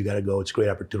 Coach, you got to go. It's a great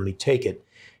opportunity. Take it.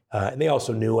 And they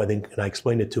also knew, I think, and I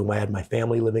explained it to them, I had my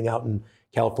family living out in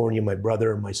California, my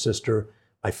brother, my sister,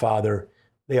 my father.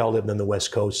 They all lived on the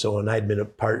West Coast. And I had been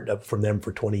apart from them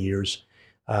for 20 years.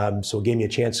 So it gave me a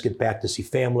chance to get back to see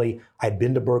family. I'd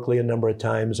been to Berkeley a number of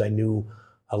times. I knew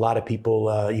a lot of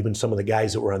people, even some of the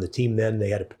guys that were on the team then. They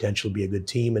had a potential to be a good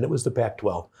team. And it was the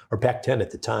Pac-12, or Pac-10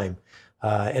 at the time.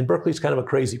 And Berkeley's kind of a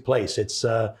crazy place. It's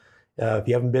if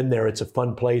you haven't been there, it's a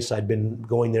fun place. I'd been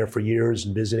going there for years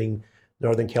and visiting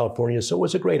Northern California. So it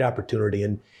was a great opportunity.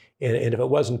 And if it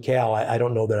wasn't Cal, I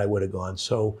don't know that I would have gone.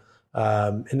 So,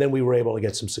 and then we were able to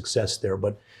get some success there.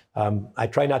 But I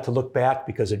try not to look back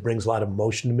because it brings a lot of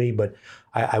emotion to me. But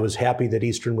I was happy that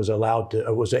Eastern was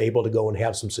able to go and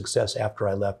have some success after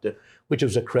I left it, which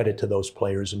was a credit to those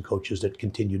players and coaches that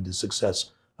continued the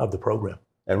success of the program.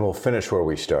 And we'll finish where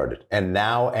we started. And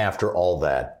now, after all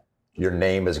that, your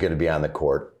name is going to be on the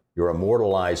court. You're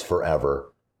immortalized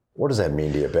forever. What does that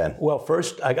mean to you, Ben? Well,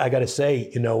 first, I got to say,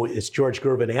 it's George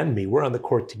Gervin and me. We're on the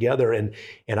court together, and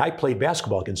I played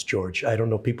basketball against George. I don't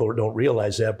know, people don't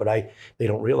realize that, but they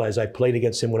don't realize I played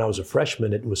against him when I was a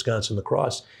freshman at Wisconsin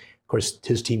Lacrosse. Of course,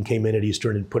 his team came in at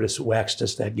Eastern and waxed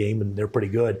us that game, and they're pretty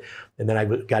good. And then I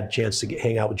got a chance to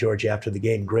hang out with George after the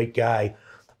game. Great guy.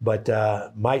 But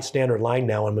my standard line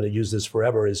now, I'm going to use this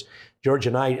forever, is George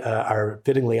and I are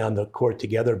fittingly on the court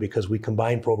together because we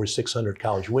combined for over 600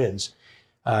 college wins.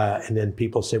 And then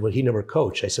people say, well, he never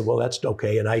coached. I said, well, that's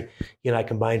okay. And he and I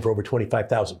combined for over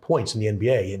 25,000 points in the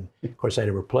NBA. And of course, I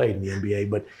never played in the NBA.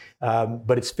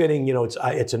 But it's fitting.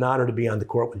 It's an honor to be on the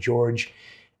court with George.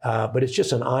 But it's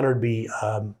just an honor to be,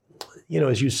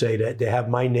 as you say, to have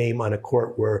my name on a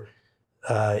court where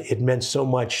it meant so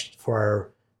much for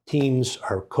our teams,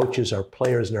 our coaches, our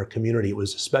players, and our community. It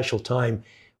was a special time.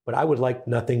 But I would like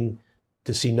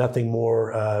see nothing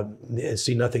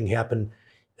happen.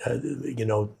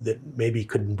 That maybe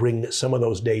could bring some of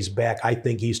those days back. I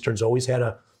think Eastern's always had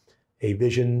a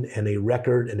vision and a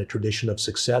record and a tradition of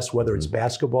success, whether it's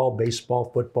basketball,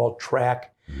 baseball, football,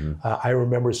 track. I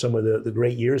remember some of the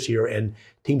great years here, and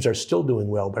teams are still doing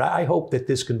well. But I hope that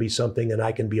this can be something, and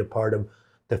I can be a part of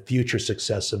the future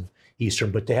success of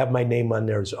Eastern. But to have my name on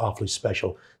there is awfully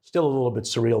special. Still a little bit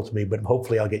surreal to me, but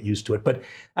hopefully I'll get used to it. But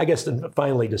I guess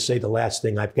finally, to say the last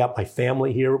thing, I've got my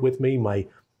family here with me. My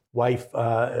wife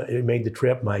made the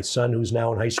trip, my son who's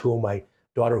now in high school, my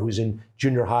daughter who's in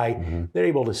junior high. They're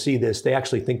able to see this. They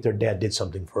actually think their dad did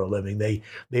something for a living.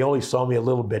 They only saw me a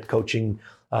little bit coaching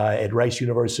at Rice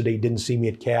University, didn't see me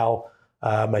at Cal.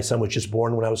 My son was just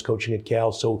born when I was coaching at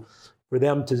Cal. So for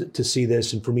them to see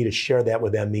this and for me to share that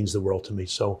with them means the world to me.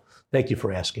 So thank you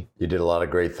for asking. You did a lot of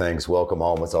great things. Welcome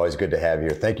home. It's always good to have you.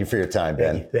 Thank you for your time,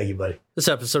 Ben. Thank you, buddy. This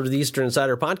episode of the Eastern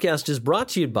Insider Podcast is brought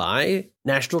to you by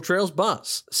National Trails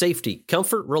Bus. Safety,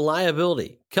 comfort,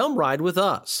 reliability. Come ride with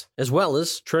us. As well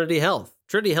as Trinity Health.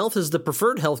 Trinity Health is the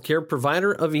preferred healthcare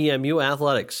provider of EMU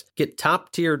athletics. Get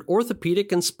top-tiered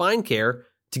orthopedic and spine care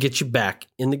to get you back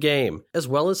in the game, as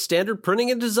well as Standard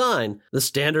Printing and Design, the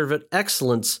standard of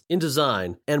excellence in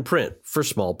design and print for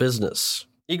small business.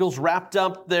 Eagles wrapped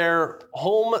up their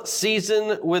home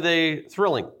season with a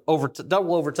thrilling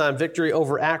double overtime victory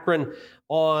over Akron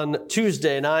on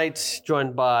Tuesday night,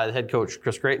 joined by the head coach,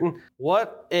 Chris Creighton.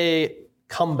 What a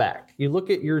comeback. You look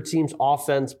at your team's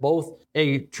offense, both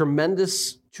a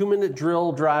tremendous 2-minute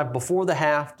drill drive before the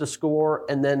half to score,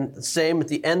 and then the same at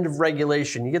the end of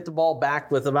regulation. You get the ball back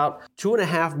with about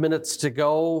 2.5 minutes to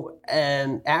go,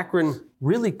 and Akron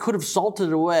really could have salted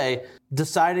it away,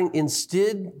 deciding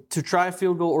instead to try a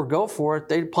field goal or go for it.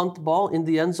 They'd punt the ball in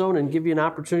the end zone and give you an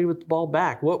opportunity with the ball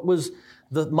back. What was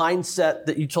the mindset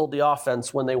that you told the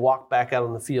offense when they walked back out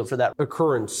on the field for that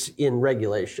occurrence in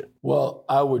regulation? Well,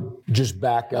 I would just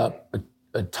back up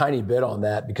a tiny bit on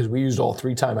that because we used all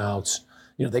 3 timeouts.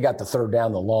 They got the third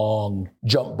down, the long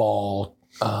jump ball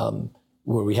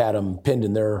where we had them pinned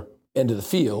in their end of the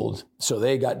field. So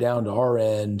they got down to our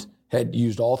end, had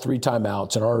used all 3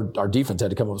 timeouts, and our defense had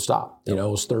to come up with a stop. It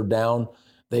was third down.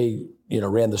 They,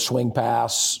 ran the swing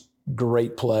pass,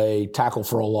 great play, tackle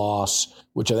for a loss,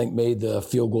 which I think made the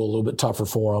field goal a little bit tougher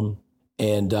for them.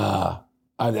 And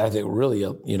I think really,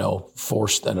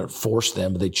 forced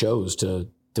them, but they chose to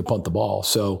punt the ball.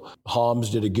 So Homs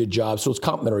did a good job. So it's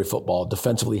complementary football.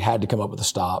 Defensively had to come up with a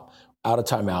stop, out of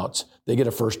timeouts. They get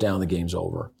a first down, the game's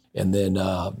over. And then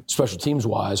special teams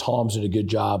wise, Homs did a good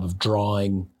job of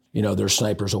drawing, their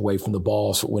snipers away from the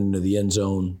ball so it went into the end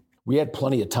zone. We had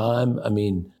plenty of time. I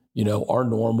mean, our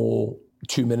normal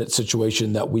 2-minute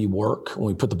situation that we work when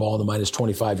we put the ball on the minus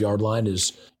 25-yard line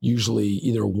is usually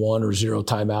either 1 or 0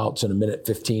 timeouts and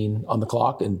 1:15 on the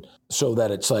clock. And so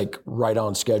that it's like right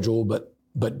on schedule,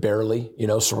 but barely,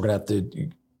 so we're going to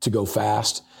have to go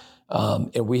fast.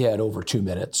 And we had over 2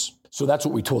 minutes. So that's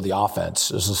what we told the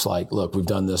offense. It's just like, look, we've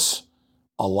done this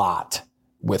a lot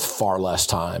with far less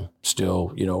time.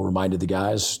 Still, reminded the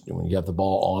guys when you have the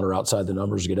ball on or outside the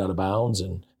numbers to get out of bounds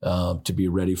and to be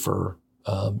ready for,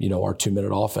 our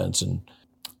 2-minute offense. And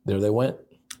there they went.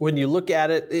 When you look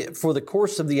at it for the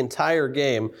course of the entire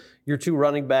game, your two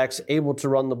running backs able to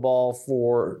run the ball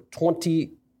for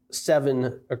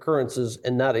 27 occurrences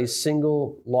and not a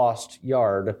single lost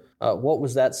yard. What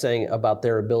was that saying about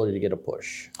their ability to get a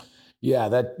push? Yeah,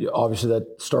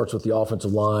 that starts with the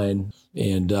offensive line.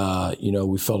 And,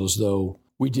 we felt as though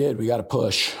we got to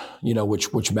push,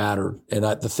 which mattered. And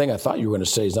the thing I thought you were going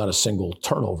to say is not a single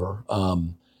turnover.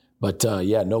 But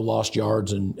no lost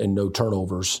yards and no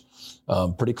turnovers.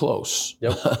 Pretty close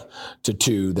to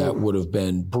 2. That would have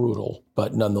been brutal,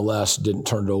 but nonetheless didn't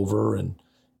turn it over. And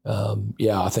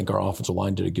I think our offensive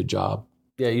line did a good job.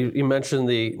 Yeah, you mentioned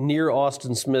the near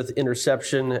Austin Smith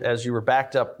interception as you were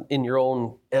backed up in your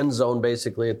own end zone,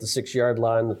 basically at the 6-yard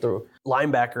line that the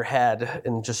linebacker had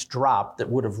and just dropped that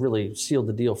would have really sealed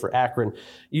the deal for Akron.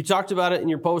 You talked about it in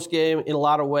your post game in a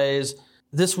lot of ways.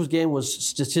 This game was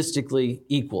statistically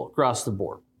equal across the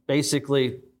board.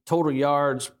 Basically, total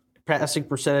yards, passing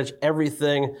percentage,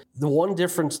 everything. The one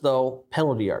difference, though,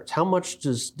 penalty yards. How much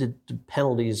did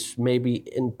penalties maybe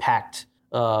impact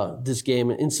this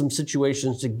game in some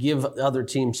situations to give other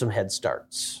teams some head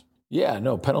starts? Yeah,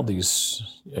 no, penalties,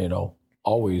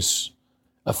 always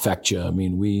affect you. I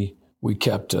mean, we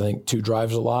kept, I think, 2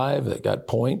 drives alive that got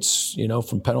points,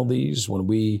 from penalties. When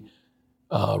we,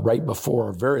 right before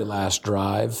our very last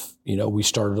drive, we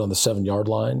started on the 7-yard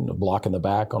line, a block in the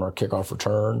back on our kickoff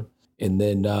return. And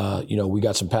then, we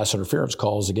got some pass interference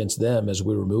calls against them as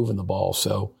we were moving the ball.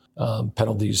 So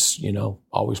penalties,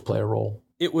 always play a role.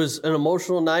 It was an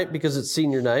emotional night because it's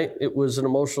senior night. It was an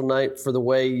emotional night for the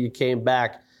way you came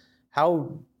back.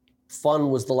 How fun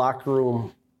was the locker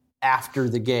room after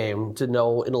the game to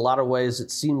know in a lot of ways it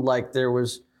seemed like there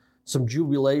was some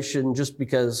jubilation just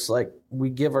because we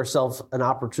give ourselves an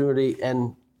opportunity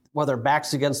and while their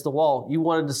back's against the wall, you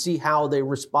wanted to see how they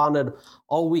responded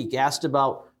all week, asked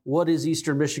about what is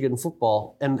Eastern Michigan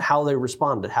football and how they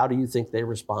responded. How do you think they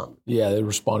respond? Yeah, they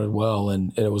responded well,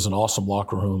 and it was an awesome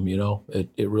locker room,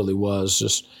 It really was.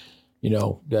 Just,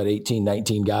 got 18,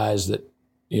 19 guys that,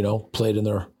 played in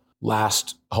their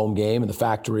last home game in the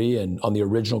factory and on the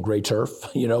original gray turf,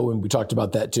 and we talked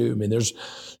about that too. I mean, there's,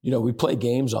 we play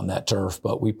games on that turf,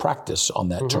 but we practice on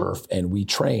that turf and we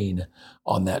train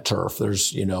on that turf.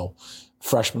 There's,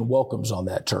 freshman welcomes on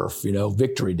that turf,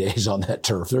 victory days on that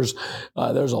turf. There's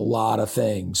a lot of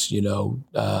things,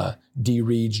 D.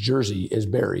 Reed's jersey is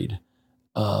buried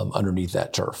underneath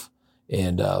that turf.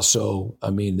 And so, I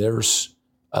mean, there's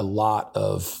a lot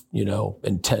of,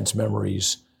 intense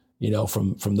memories,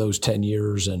 from those 10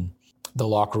 years. And the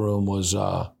locker room was,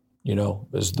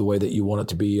 is the way that you want it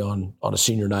to be on a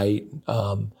senior night.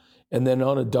 And then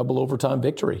on a double overtime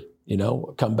victory,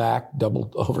 come back,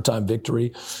 double overtime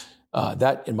victory.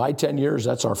 That in my 10 years,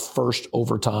 that's our first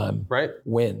overtime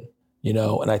win,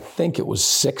 and I think it was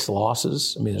 6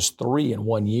 losses. I mean, it's 3 in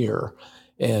 1 year.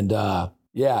 And it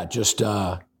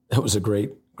was a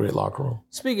great locker room.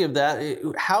 Speaking of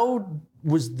that, how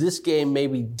was this game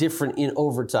maybe different in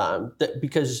overtime?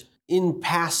 Because in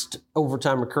past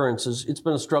overtime occurrences, it's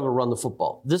been a struggle to run the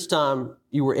football. This time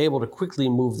you were able to quickly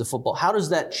move the football. How does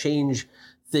that change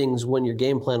things when your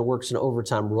game plan works in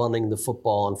overtime, running the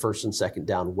football on 1st and 2nd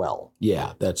down well?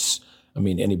 Yeah,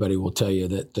 anybody will tell you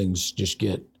that things just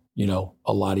get,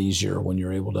 a lot easier when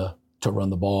you're able to run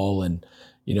the ball. And,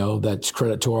 that's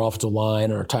credit to our offensive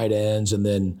line, our tight ends. And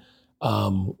then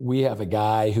we have a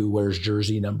guy who wears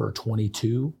jersey number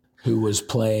 22 who was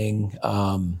playing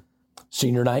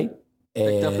senior night.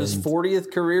 Picked up his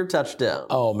 40th career touchdown.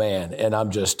 Oh, man. And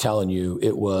I'm just telling you,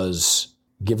 it was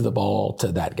give the ball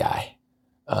to that guy.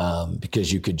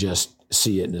 Because you could just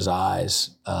see it in his eyes.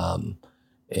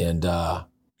 It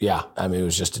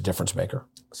was just a difference maker.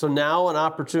 So now an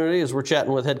opportunity, as we're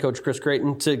chatting with head coach Chris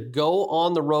Creighton, to go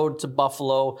on the road to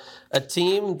Buffalo, a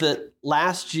team that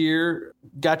last year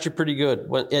got you pretty good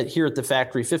here at the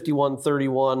factory,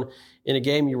 51-31 in a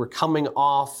game. You were coming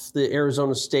off the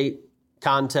Arizona State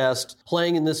contest,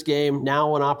 playing in this game.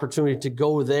 Now an opportunity to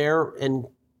go there and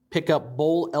pick up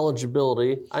bowl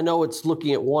eligibility. I know it's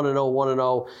looking at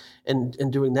 1-0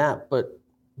 and doing that, but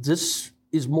this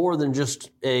is more than just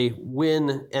a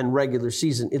win and regular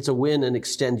season. It's a win and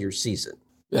extend your season.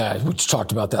 Yeah, we just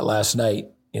talked about that last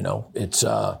night. It's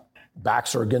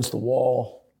backs are against the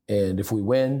wall, and if we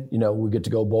win, we get to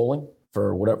go bowling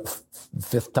for whatever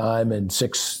fifth time in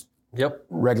 6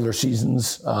 regular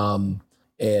seasons, and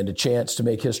a chance to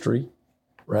make history,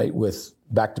 right, with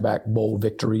back-to-back bowl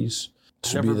victories.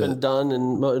 Never been done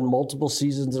in multiple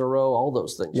seasons in a row. All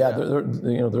those things. Yeah,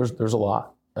 there's a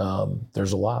lot.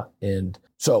 There's a lot, and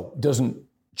so it doesn't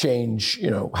change,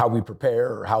 how we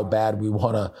prepare or how bad we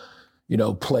want to,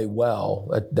 play well.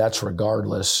 That's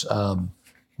regardless.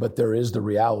 But there is the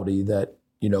reality that,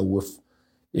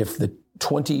 if the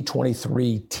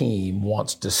 2023 team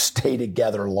wants to stay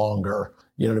together longer,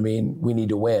 you know what I mean? We need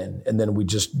to win. And then we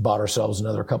just bought ourselves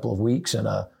another couple of weeks and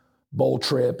a bowl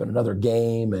trip and another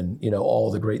game and,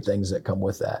 all the great things that come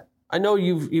with that. I know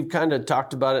you've kind of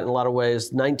talked about it in a lot of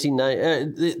ways.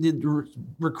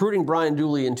 Recruiting Brian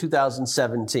Dooley in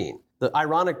 2017. The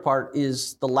ironic part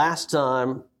is the last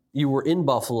time you were in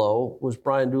Buffalo was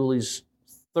Brian Dooley's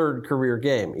third career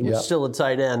game. He was still a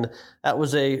tight end. That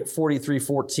was a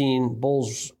 43-14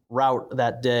 Bulls route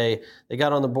that day. They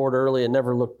got on the board early and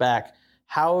never looked back.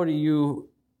 How do you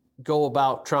go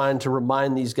about trying to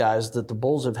remind these guys that the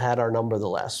Bulls have had our number the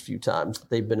last few times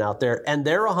they've been out there? And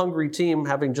they're a hungry team,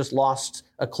 having just lost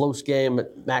a close game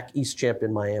at MAC East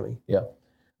champion Miami. Yeah.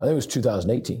 I think it was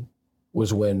 2018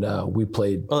 was when we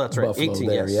played Buffalo 18,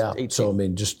 there. Yes, yeah. 18. So,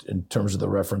 just in terms of the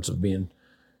reference of being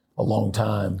a long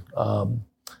time. I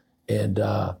think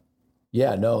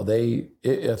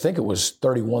it was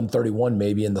 31-31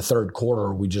 maybe in the third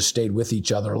quarter. We just stayed with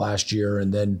each other last year,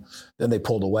 and then they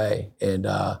pulled away. And,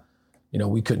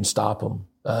 we couldn't stop them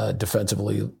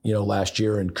defensively, last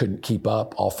year and couldn't keep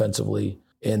up offensively.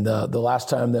 And the last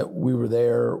time that we were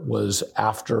there was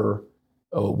after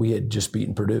we had just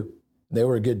beaten Purdue. They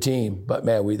were a good team, but,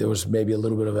 man, there was maybe a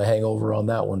little bit of a hangover on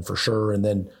that one for sure. And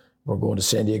then we're going to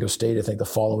San Diego State, I think, the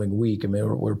following week. I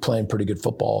mean, we're playing pretty good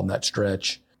football in that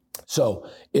stretch. So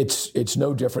it's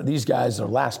no different. These guys, their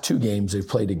last 2 games, they've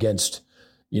played against,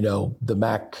 the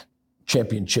MAC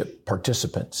championship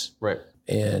participants. Right.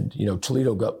 And,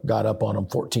 Toledo got up on them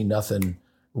 14-0,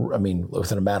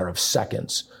 within a matter of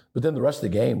seconds. But then the rest of the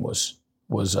game was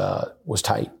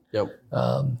tight. Yep.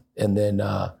 And then,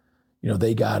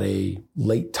 they got a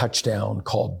late touchdown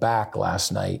called back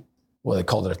last night. Well, they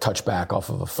called it a touchback off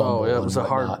of a fumble. Oh, yeah, it was a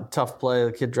hard, tough play.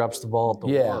 The kid drops the ball at the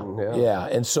one. Yeah.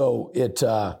 And so it,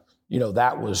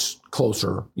 that was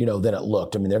closer, than it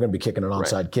looked. I mean, they're going to be kicking an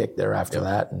onside kick there after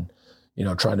that and,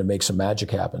 trying to make some magic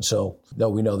happen. So, no,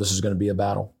 we know this is going to be a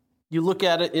battle. You look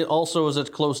at it also as a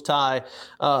close tie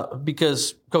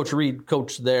because Coach Reed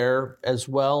coached there as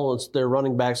well. It's their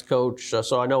running backs coach.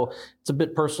 So I know it's a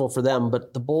bit personal for them,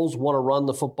 but the Bulls want to run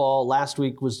the football. Last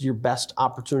week was your best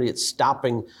opportunity at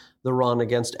stopping the run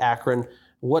against Akron.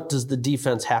 What does the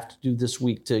defense have to do this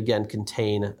week to, again,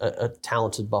 contain a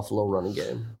talented Buffalo running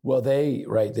game? Well, they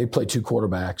play 2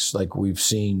 quarterbacks like we've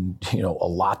seen, a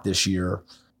lot this year.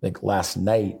 I think last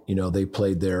night, they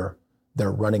played their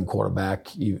running quarterback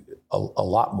a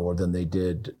lot more than they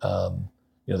did,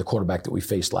 the quarterback that we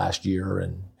faced last year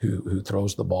and who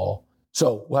throws the ball.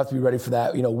 So we'll have to be ready for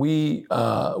that. When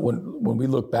we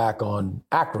look back on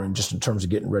Akron, just in terms of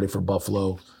getting ready for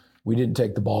Buffalo, we didn't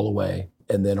take the ball away.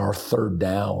 And then our third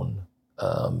down,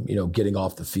 getting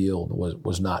off the field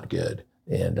was not good.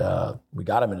 And we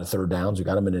got them into third downs. We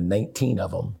got them into 19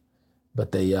 of them,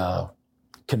 but they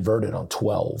converted on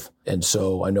 12. And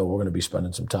so I know we're going to be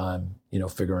spending some time,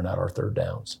 figuring out our third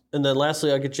downs. And then lastly,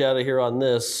 I'll get you out of here on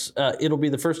this. It'll be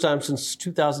the first time since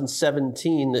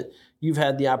 2017 that you've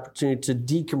had the opportunity to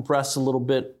decompress a little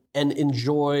bit and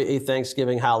enjoy a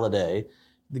Thanksgiving holiday.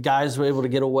 The guys were able to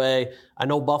get away. I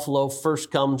know Buffalo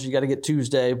first comes, you got to get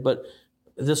Tuesday, but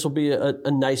this will be a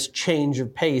nice change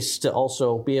of pace to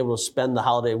also be able to spend the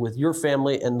holiday with your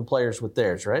family and the players with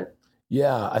theirs, right?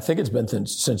 Yeah, I think it's been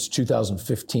since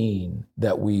 2015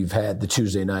 that we've had the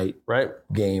Tuesday night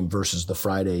game versus the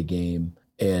Friday game.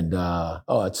 And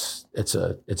it's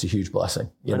a huge blessing.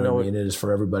 You know what I mean? It is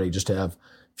for everybody just to have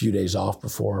a few days off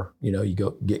before, you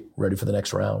go get ready for the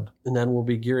next round. And then we'll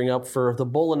be gearing up for the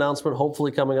bowl announcement,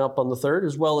 hopefully coming up on the 3rd,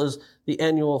 as well as the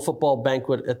annual football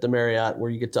banquet at the Marriott where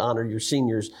you get to honor your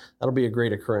seniors. That'll be a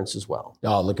great occurrence as well.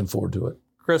 Oh, looking forward to it.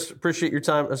 Chris, appreciate your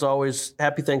time as always.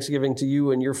 Happy Thanksgiving to you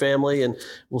and your family, and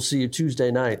we'll see you Tuesday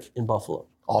night in Buffalo.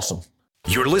 Awesome.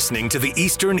 You're listening to the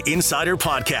Eastern Insider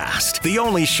Podcast, the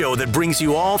only show that brings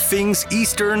you all things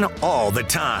Eastern all the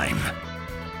time.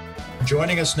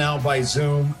 Joining us now by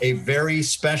Zoom, a very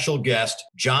special guest,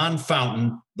 John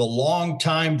Fountain, the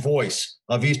longtime voice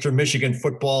of Eastern Michigan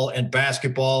football and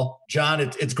basketball. John,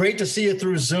 it's great to see you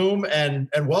through Zoom, and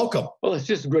welcome. Well, it's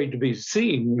just great to be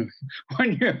seen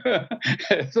when you're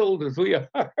as old as we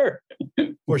are.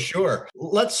 For sure.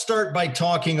 Let's start by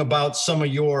talking about some of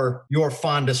your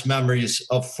fondest memories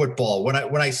of football. When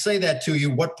I say that to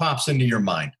you, what pops into your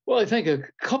mind? Well, I think a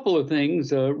couple of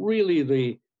things.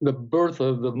 Really, the birth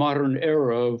of the modern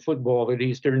era of football at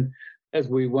Eastern, as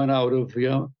we went out of,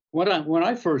 when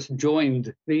I first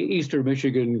joined the Eastern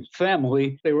Michigan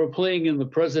family, they were playing in the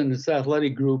President's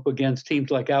Athletic Group against teams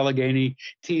like Allegheny,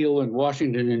 Teal, and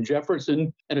Washington and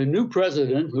Jefferson. And a new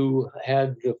president who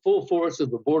had the full force of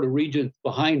the Board of Regents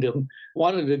behind him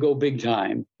wanted to go big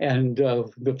time. And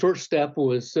the first step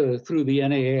was through the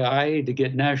NAIA to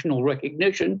get national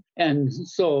recognition. And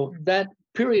so that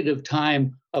period of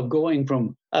time of going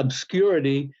from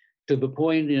obscurity to the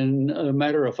point in a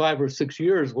matter of 5 or 6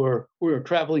 years where we were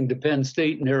traveling to Penn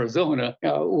State and Arizona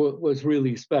was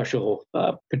really special.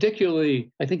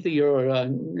 Particularly, I think the year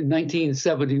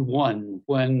 1971,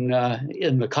 when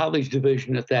in the college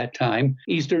division at that time,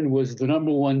 Eastern was the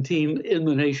number one team in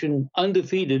the nation,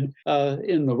 undefeated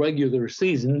in the regular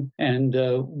season, and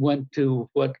went to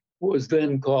what was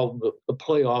then called the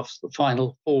playoffs, the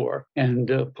Final Four,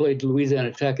 and played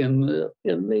Louisiana Tech in the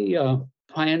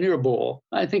Pioneer Bowl.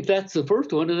 I think that's the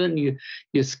first one, and then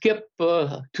you skip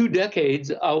 2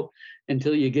 decades out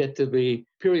until you get to the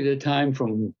period of time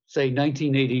from, say,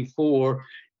 1984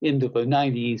 into the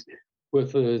 90s,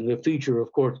 with the feature,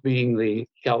 of course, being the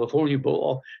California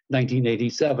Bowl,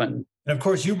 1987. And of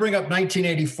course, you bring up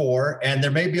 1984, and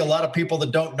there may be a lot of people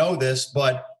that don't know this,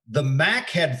 but the MAC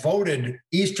had voted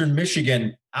Eastern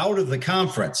Michigan out of the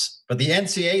conference, but the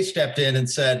NCAA stepped in and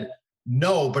said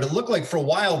no. But it looked like for a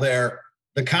while there,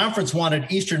 the conference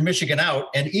wanted Eastern Michigan out,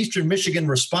 and Eastern Michigan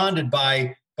responded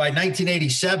by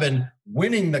 1987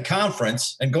 winning the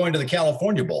conference and going to the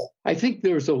California Bowl. I think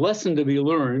there's a lesson to be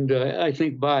learned, I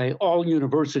think, by all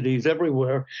universities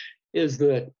everywhere, is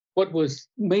that what was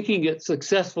making it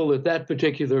successful at that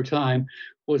particular time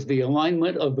was the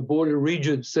alignment of the Board of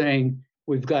Regents saying,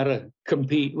 we've got to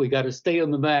compete, we got to stay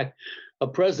on the MAC. A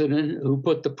president who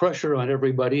put the pressure on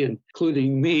everybody,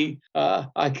 including me.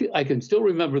 I can still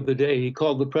remember the day he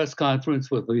called the press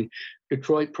conference with the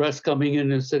Detroit press coming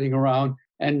in and sitting around.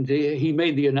 And he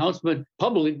made the announcement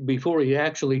public before he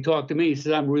actually talked to me. He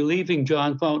said, I'm relieving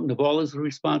John Fountain of all his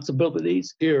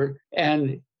responsibilities here.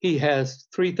 And he has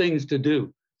 3 things to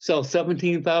do. Sell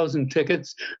 17,000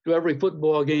 tickets to every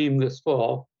football game this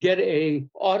fall, get a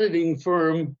auditing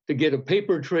firm to get a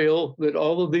paper trail that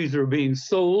all of these are being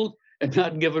sold and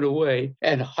not give it away,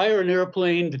 and hire an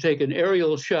airplane to take an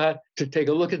aerial shot to take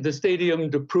a look at the stadium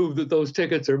to prove that those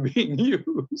tickets are being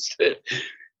used.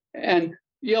 And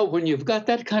when you've got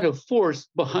that kind of force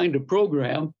behind a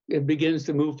program, it begins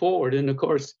to move forward. And of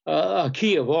course, a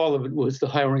key of all of it was the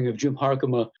hiring of Jim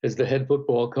Harkema as the head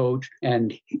football coach.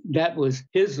 And that was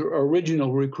his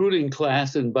original recruiting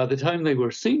class. And by the time they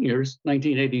were seniors,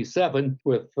 1987,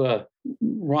 with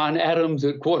Ron Adams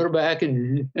at quarterback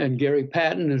and Gary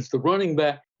Patton as the running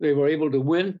back, they were able to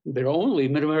win their only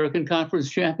Mid-American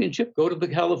Conference championship, go to the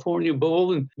California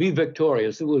Bowl, and be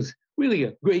victorious. It was really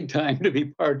a great time to be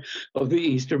part of the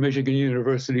Eastern Michigan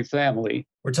University family.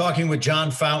 We're talking with John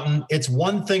Fountain. It's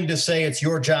one thing to say it's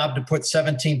your job to put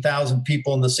 17,000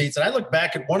 people in the seats. And I look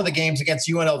back at one of the games against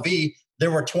UNLV,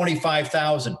 there were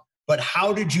 25,000. But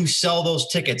how did you sell those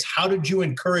tickets? How did you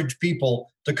encourage people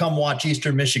to come watch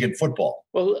Eastern Michigan football?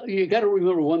 Well, you got to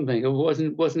remember one thing. It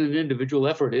wasn't an individual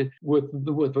effort. With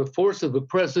the force of the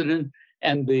president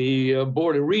and the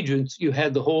Board of Regents, you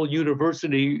had the whole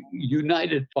university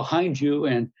united behind you,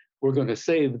 and we're going to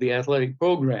save the athletic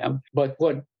program. But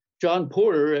what John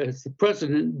Porter, as the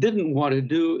president, didn't want to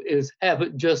do is have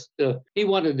it just, he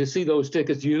wanted to see those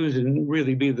tickets used and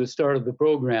really be the start of the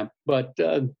program. But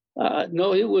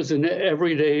no, it was an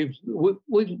everyday,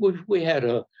 we had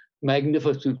a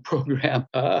magnificent program,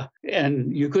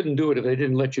 and you couldn't do it if they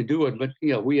didn't let you do it. But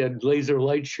we had laser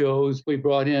light shows. We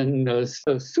brought in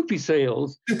soupy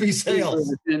sales,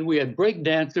 and we had break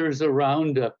dancers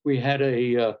around. We had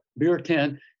a beer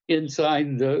tent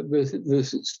inside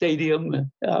the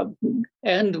stadium,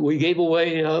 and we gave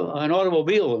away an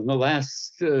automobile in the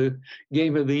last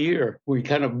game of the year. We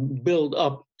kind of build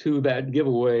up to that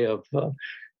giveaway of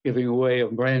giving away a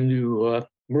brand new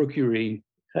Mercury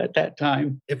at that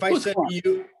time. If I said to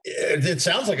you, it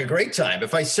sounds like a great time.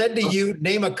 If I said to you,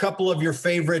 name a couple of your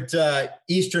favorite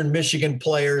Eastern Michigan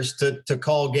players to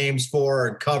call games for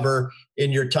and cover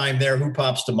in your time there, who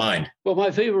pops to mind? Well, my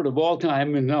favorite of all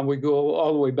time, and now we go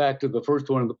all the way back to the first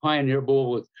one, the Pioneer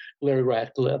Bowl, with Larry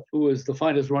Ratcliffe, who was the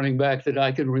finest running back that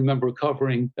I can remember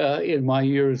covering in my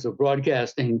years of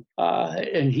broadcasting.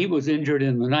 And he was injured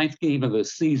in the 9th game of the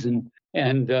season,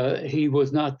 and he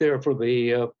was not there for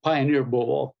the Pioneer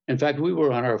Bowl. In fact, we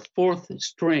were on our 4th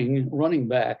string running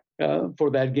back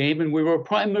for that game, and we were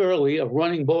primarily a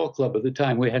running ball club at the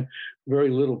time. We had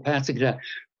very little passing attack.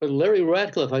 But Larry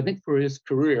Ratcliffe, I think for his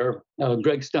career,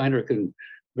 Greg Steiner can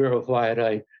verify it.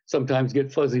 I sometimes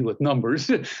get fuzzy with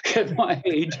numbers at my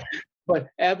age, but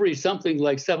averaged something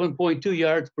like 7.2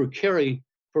 yards per carry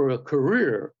for a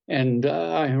career. And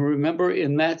I remember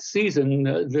in that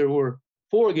season, there were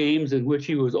 4 games in which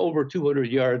he was over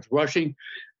 200 yards rushing.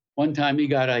 One time he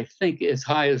got, I think, as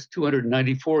high as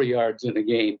 294 yards in a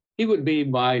game. He would be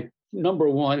my number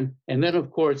one. And then,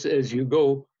 of course, as you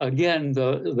go again,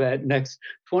 that next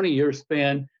 20-year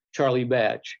span, Charlie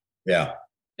Batch. Yeah.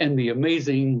 And the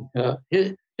amazing,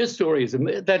 his story is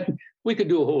that we could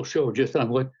do a whole show just on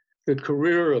what the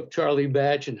career of Charlie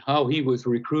Batch and how he was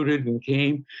recruited and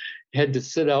came, had to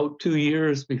sit out 2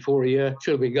 years before he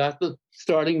actually got the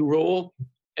starting role.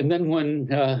 And then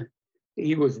when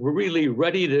he was really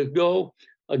ready to go,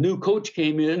 a new coach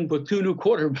came in with 2 new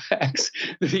quarterbacks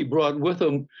that he brought with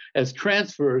him as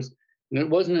transfers. And it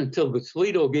wasn't until the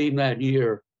Toledo game that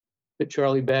year that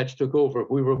Charlie Batch took over.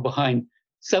 We were behind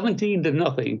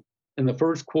 17-0 in the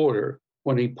first quarter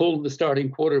when he pulled the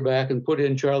starting quarterback and put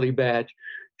in Charlie Batch.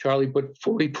 Charlie put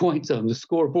 40 points on the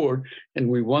scoreboard, and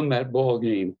we won that ball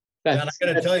game. And I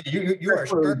got to tell you, you are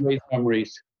sharp. Great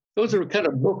memories. Those are kind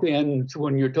of bookends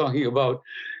when you're talking about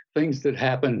things that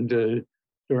happened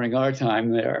during our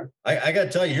time there. I got to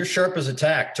tell you, you're sharp as a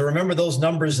tack. To remember those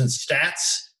numbers and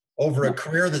stats over a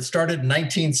career that started in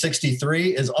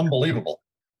 1963 is unbelievable.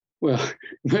 Well,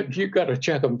 but you got to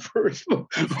check them first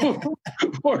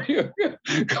before you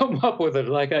come up with it.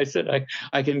 Like I said, I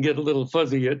can get a little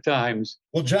fuzzy at times.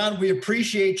 Well, John, we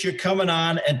appreciate you coming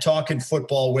on and talking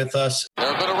football with us. They're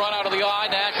going to run out of the I.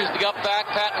 Nash is the up back,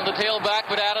 Patton the tailback,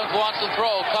 but Adams wants to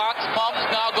throw. Cox pumps,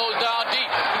 now goes down deep.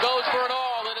 Goes for it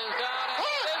all. It is down. And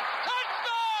it is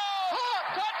touchdown!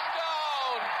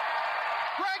 Touchdown!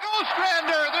 Greg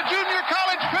Ostrander, the junior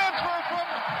college transfer from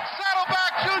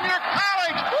Saddleback Junior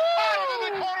College.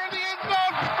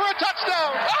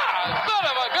 Touchdown! Ah, son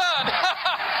of a gun!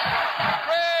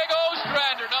 Greg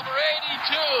Ostrander, number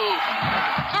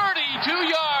 82.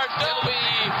 32 yards. It'll be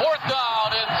 4th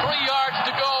down and 3 yards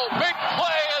to go. Big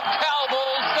play in Cal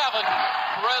Bowl 7.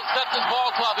 Perez sets his ball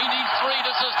club. He needs 3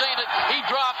 to sustain it. He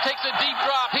drops, takes a deep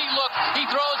drop. He looks, he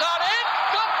throws out.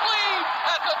 Incomplete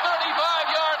at the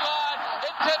 35-yard line.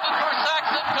 Intended for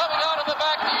Saxon coming out of the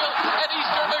backfield. And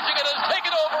Eastern Michigan has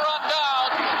taken over on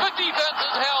down. The defense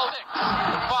is held.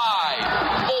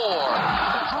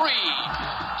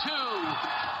 2, 1.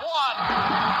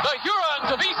 The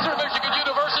Hurons of Eastern Michigan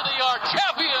University are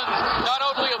champions, not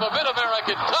only of the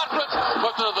Mid-American Conference,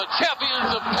 but they're the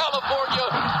champions of California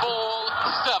Bowl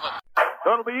 7.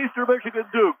 So it'll be Eastern Michigan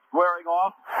Duke squaring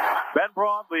off. Ben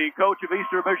Braun, the coach of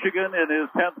Eastern Michigan, in his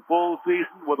 10th full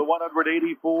season with a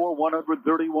 184-131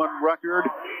 record.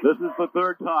 This is the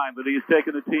 3rd time that he's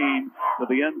taken a team to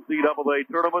the NCAA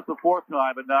tournament, the 4th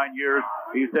time in 9 years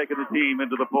he's taken a team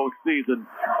into the postseason.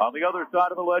 On the other side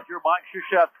of the ledger, Mike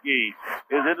Krzyzewski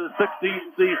is in his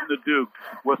 16th season at Duke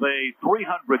with a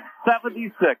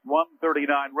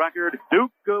 376-139 record.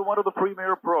 Duke, one of the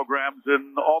premier programs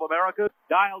in All-America.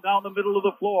 Dial down the middle of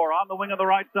the floor. On the wing on the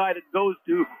right side, it goes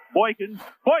to Boykins.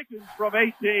 Boykins from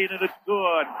 18, and it's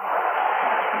good.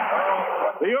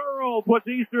 The Earl puts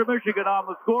Eastern Michigan on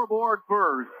the scoreboard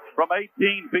first from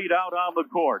 18 feet out on the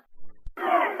court.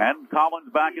 And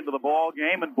Collins back into the ball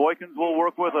game, and Boykins will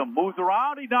work with him. Moves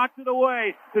around, he knocks it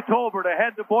away to Tolbert,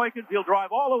 ahead to Boykins. He'll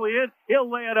drive all the way in, he'll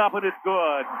lay it up, and it's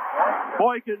good.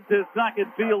 Boykins, his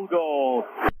 2nd field goal.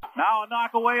 Now a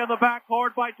knock away in the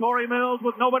backcourt by Torrey Mills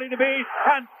with nobody to beat,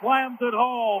 and slams it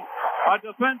home. A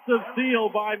defensive steal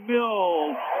by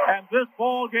Mills, and this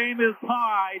ball game is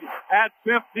tied at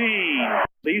 15.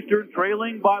 Eastern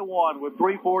trailing by 1 with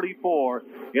 3:44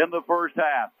 in the first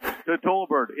half. To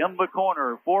Tolbert in the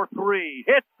corner for 3.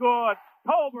 It's good.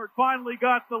 Tolbert finally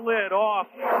got the lid off,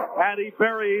 and he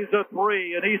buries a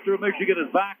 3, and Eastern Michigan is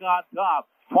back on top,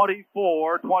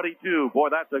 24-22. Boy,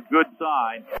 that's a good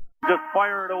sign. Just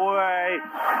fire it away,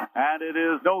 and it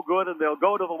is no good, and they'll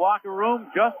go to the locker room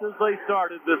just as they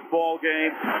started this ball game.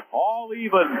 All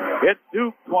even. It's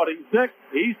Duke 26,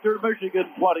 Eastern Michigan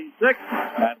 26,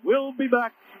 and we'll be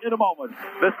back in a moment.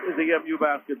 This is EMU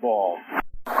basketball.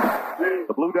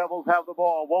 The Blue Devils have the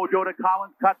ball. Wojo to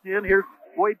Collins, cuts in. Here's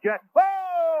Wade Jack.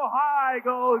 Oh, high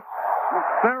goes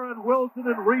Farron Wilson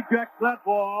and rejects that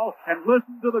ball. And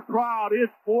listen to the crowd.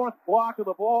 It's fourth block of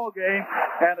the ball game,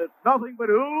 and it's nothing but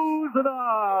oohs and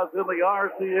ahs in the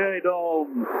RCA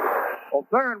Dome. Well,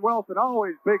 Farron Wilson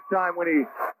always big time when he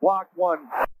blocks one.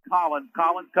 Collins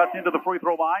cuts into the free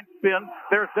throw line. Spin.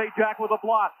 There's Zajac with a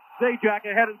block. Zajac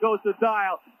ahead and goes to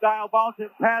Dial. Dial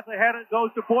bounces, pass ahead and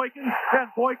goes to Boykins,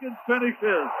 and Boykins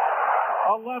finishes.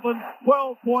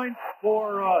 12 points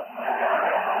for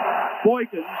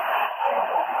Boykins.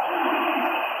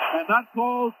 And that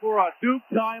calls for a Duke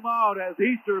timeout as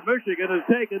Eastern Michigan has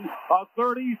taken a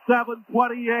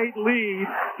 37-28 lead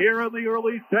here in the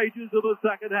early stages of the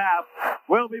second half.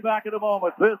 We'll be back in a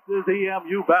moment. This is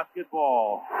EMU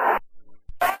basketball.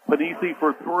 Panisi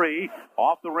for three.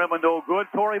 Off the rim and no good.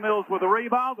 Torrey Mills with the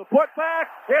rebound. The putback.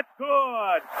 It's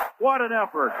good. What an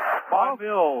effort by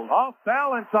Mills. Off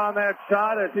balance on that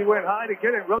shot as he went high to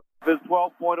get it. His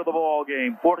 12th point of the ball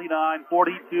game,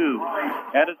 49-42.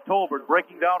 And it's Tolbert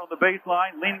breaking down on the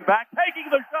baseline, leaning back, taking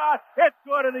the shot. It's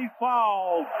good, and he's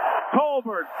fouled.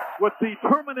 Tolbert with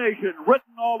determination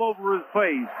written all over his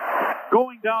face.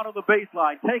 Going down on the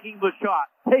baseline, taking the shot,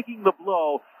 taking the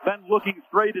blow, then looking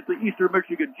straight at the Eastern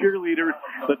Michigan cheerleaders,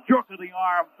 the jerk of the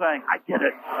arm saying, I get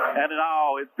it. And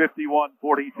now it's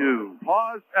 51-42.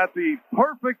 Pause at the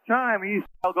perfect time. He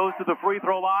goes to the free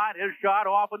throw line. His shot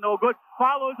off and no good.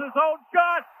 Follows his own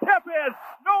shot. Tip in.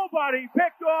 Nobody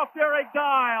picked off Derek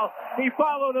Dial. He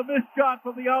followed a missed shot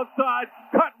from the outside.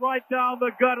 Cut right down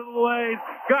the gut of the lane.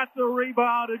 Got the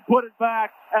rebound and put it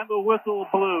back. And the whistle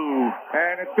blew.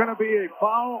 And it's going to be a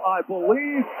foul, I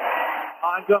believe,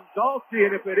 on Domzalski,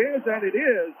 and if it is, and it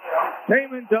is,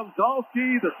 Damon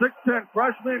Domzalski, the 6'10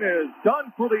 freshman, is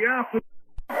done for the afternoon.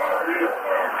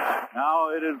 Now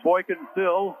it is Boykins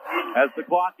still as the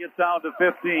clock gets down to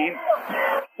 15.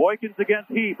 Boykins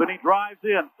against Heap, and he drives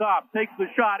in, stops, takes the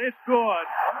shot. It's good.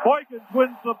 Boykins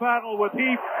wins the battle with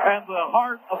Heap and the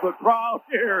heart of the crowd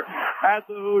here at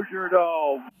the Hoosier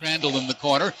Dome. Randall in the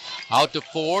corner, out to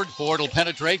Ford. Ford will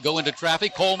penetrate, go into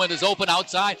traffic. Coleman is open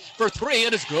outside for three.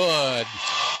 It is good.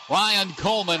 Ryan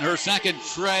Coleman, her second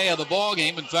tray of the ball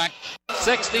game. In fact,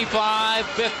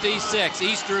 65-56.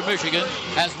 Eastern Michigan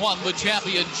has won the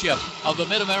championship of the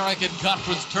Mid-American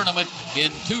Conference Tournament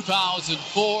in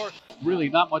 2004. Really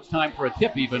not much time for a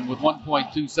tip even with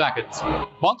 1.2 seconds.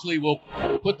 Bunkley will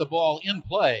put the ball in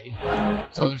play.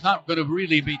 So there's not going to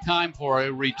really be time for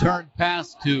a return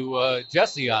pass to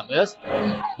Jesse on this.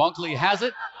 Bunkley has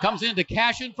it. Comes into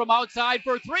Cashin from outside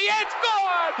for three. It's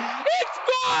good! It's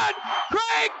good!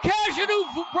 Craig Cashin,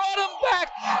 who brought him back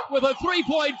with a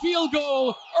three-point field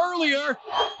goal earlier,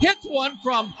 hits one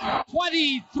from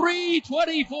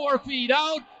 24 feet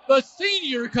out. The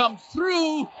senior comes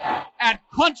through at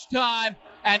crunch time,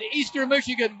 and Eastern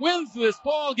Michigan wins this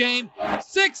ball game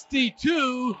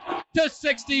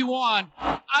 62-61.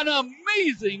 An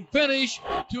amazing finish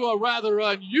to a rather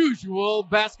unusual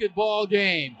basketball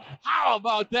game. How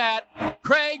about that?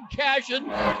 Craig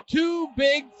Cashin, two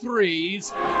big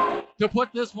threes to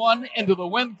put this one into the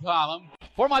win column.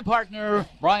 For my partner,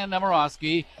 Brian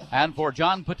Nemirovsky, and for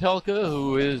John Patelka,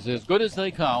 who is as good as they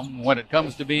come when it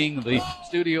comes to being the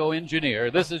studio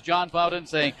engineer, this is John Fowden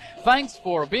saying thanks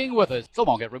for being with us. So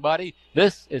long, everybody.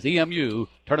 This is EMU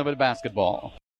Tournament Basketball.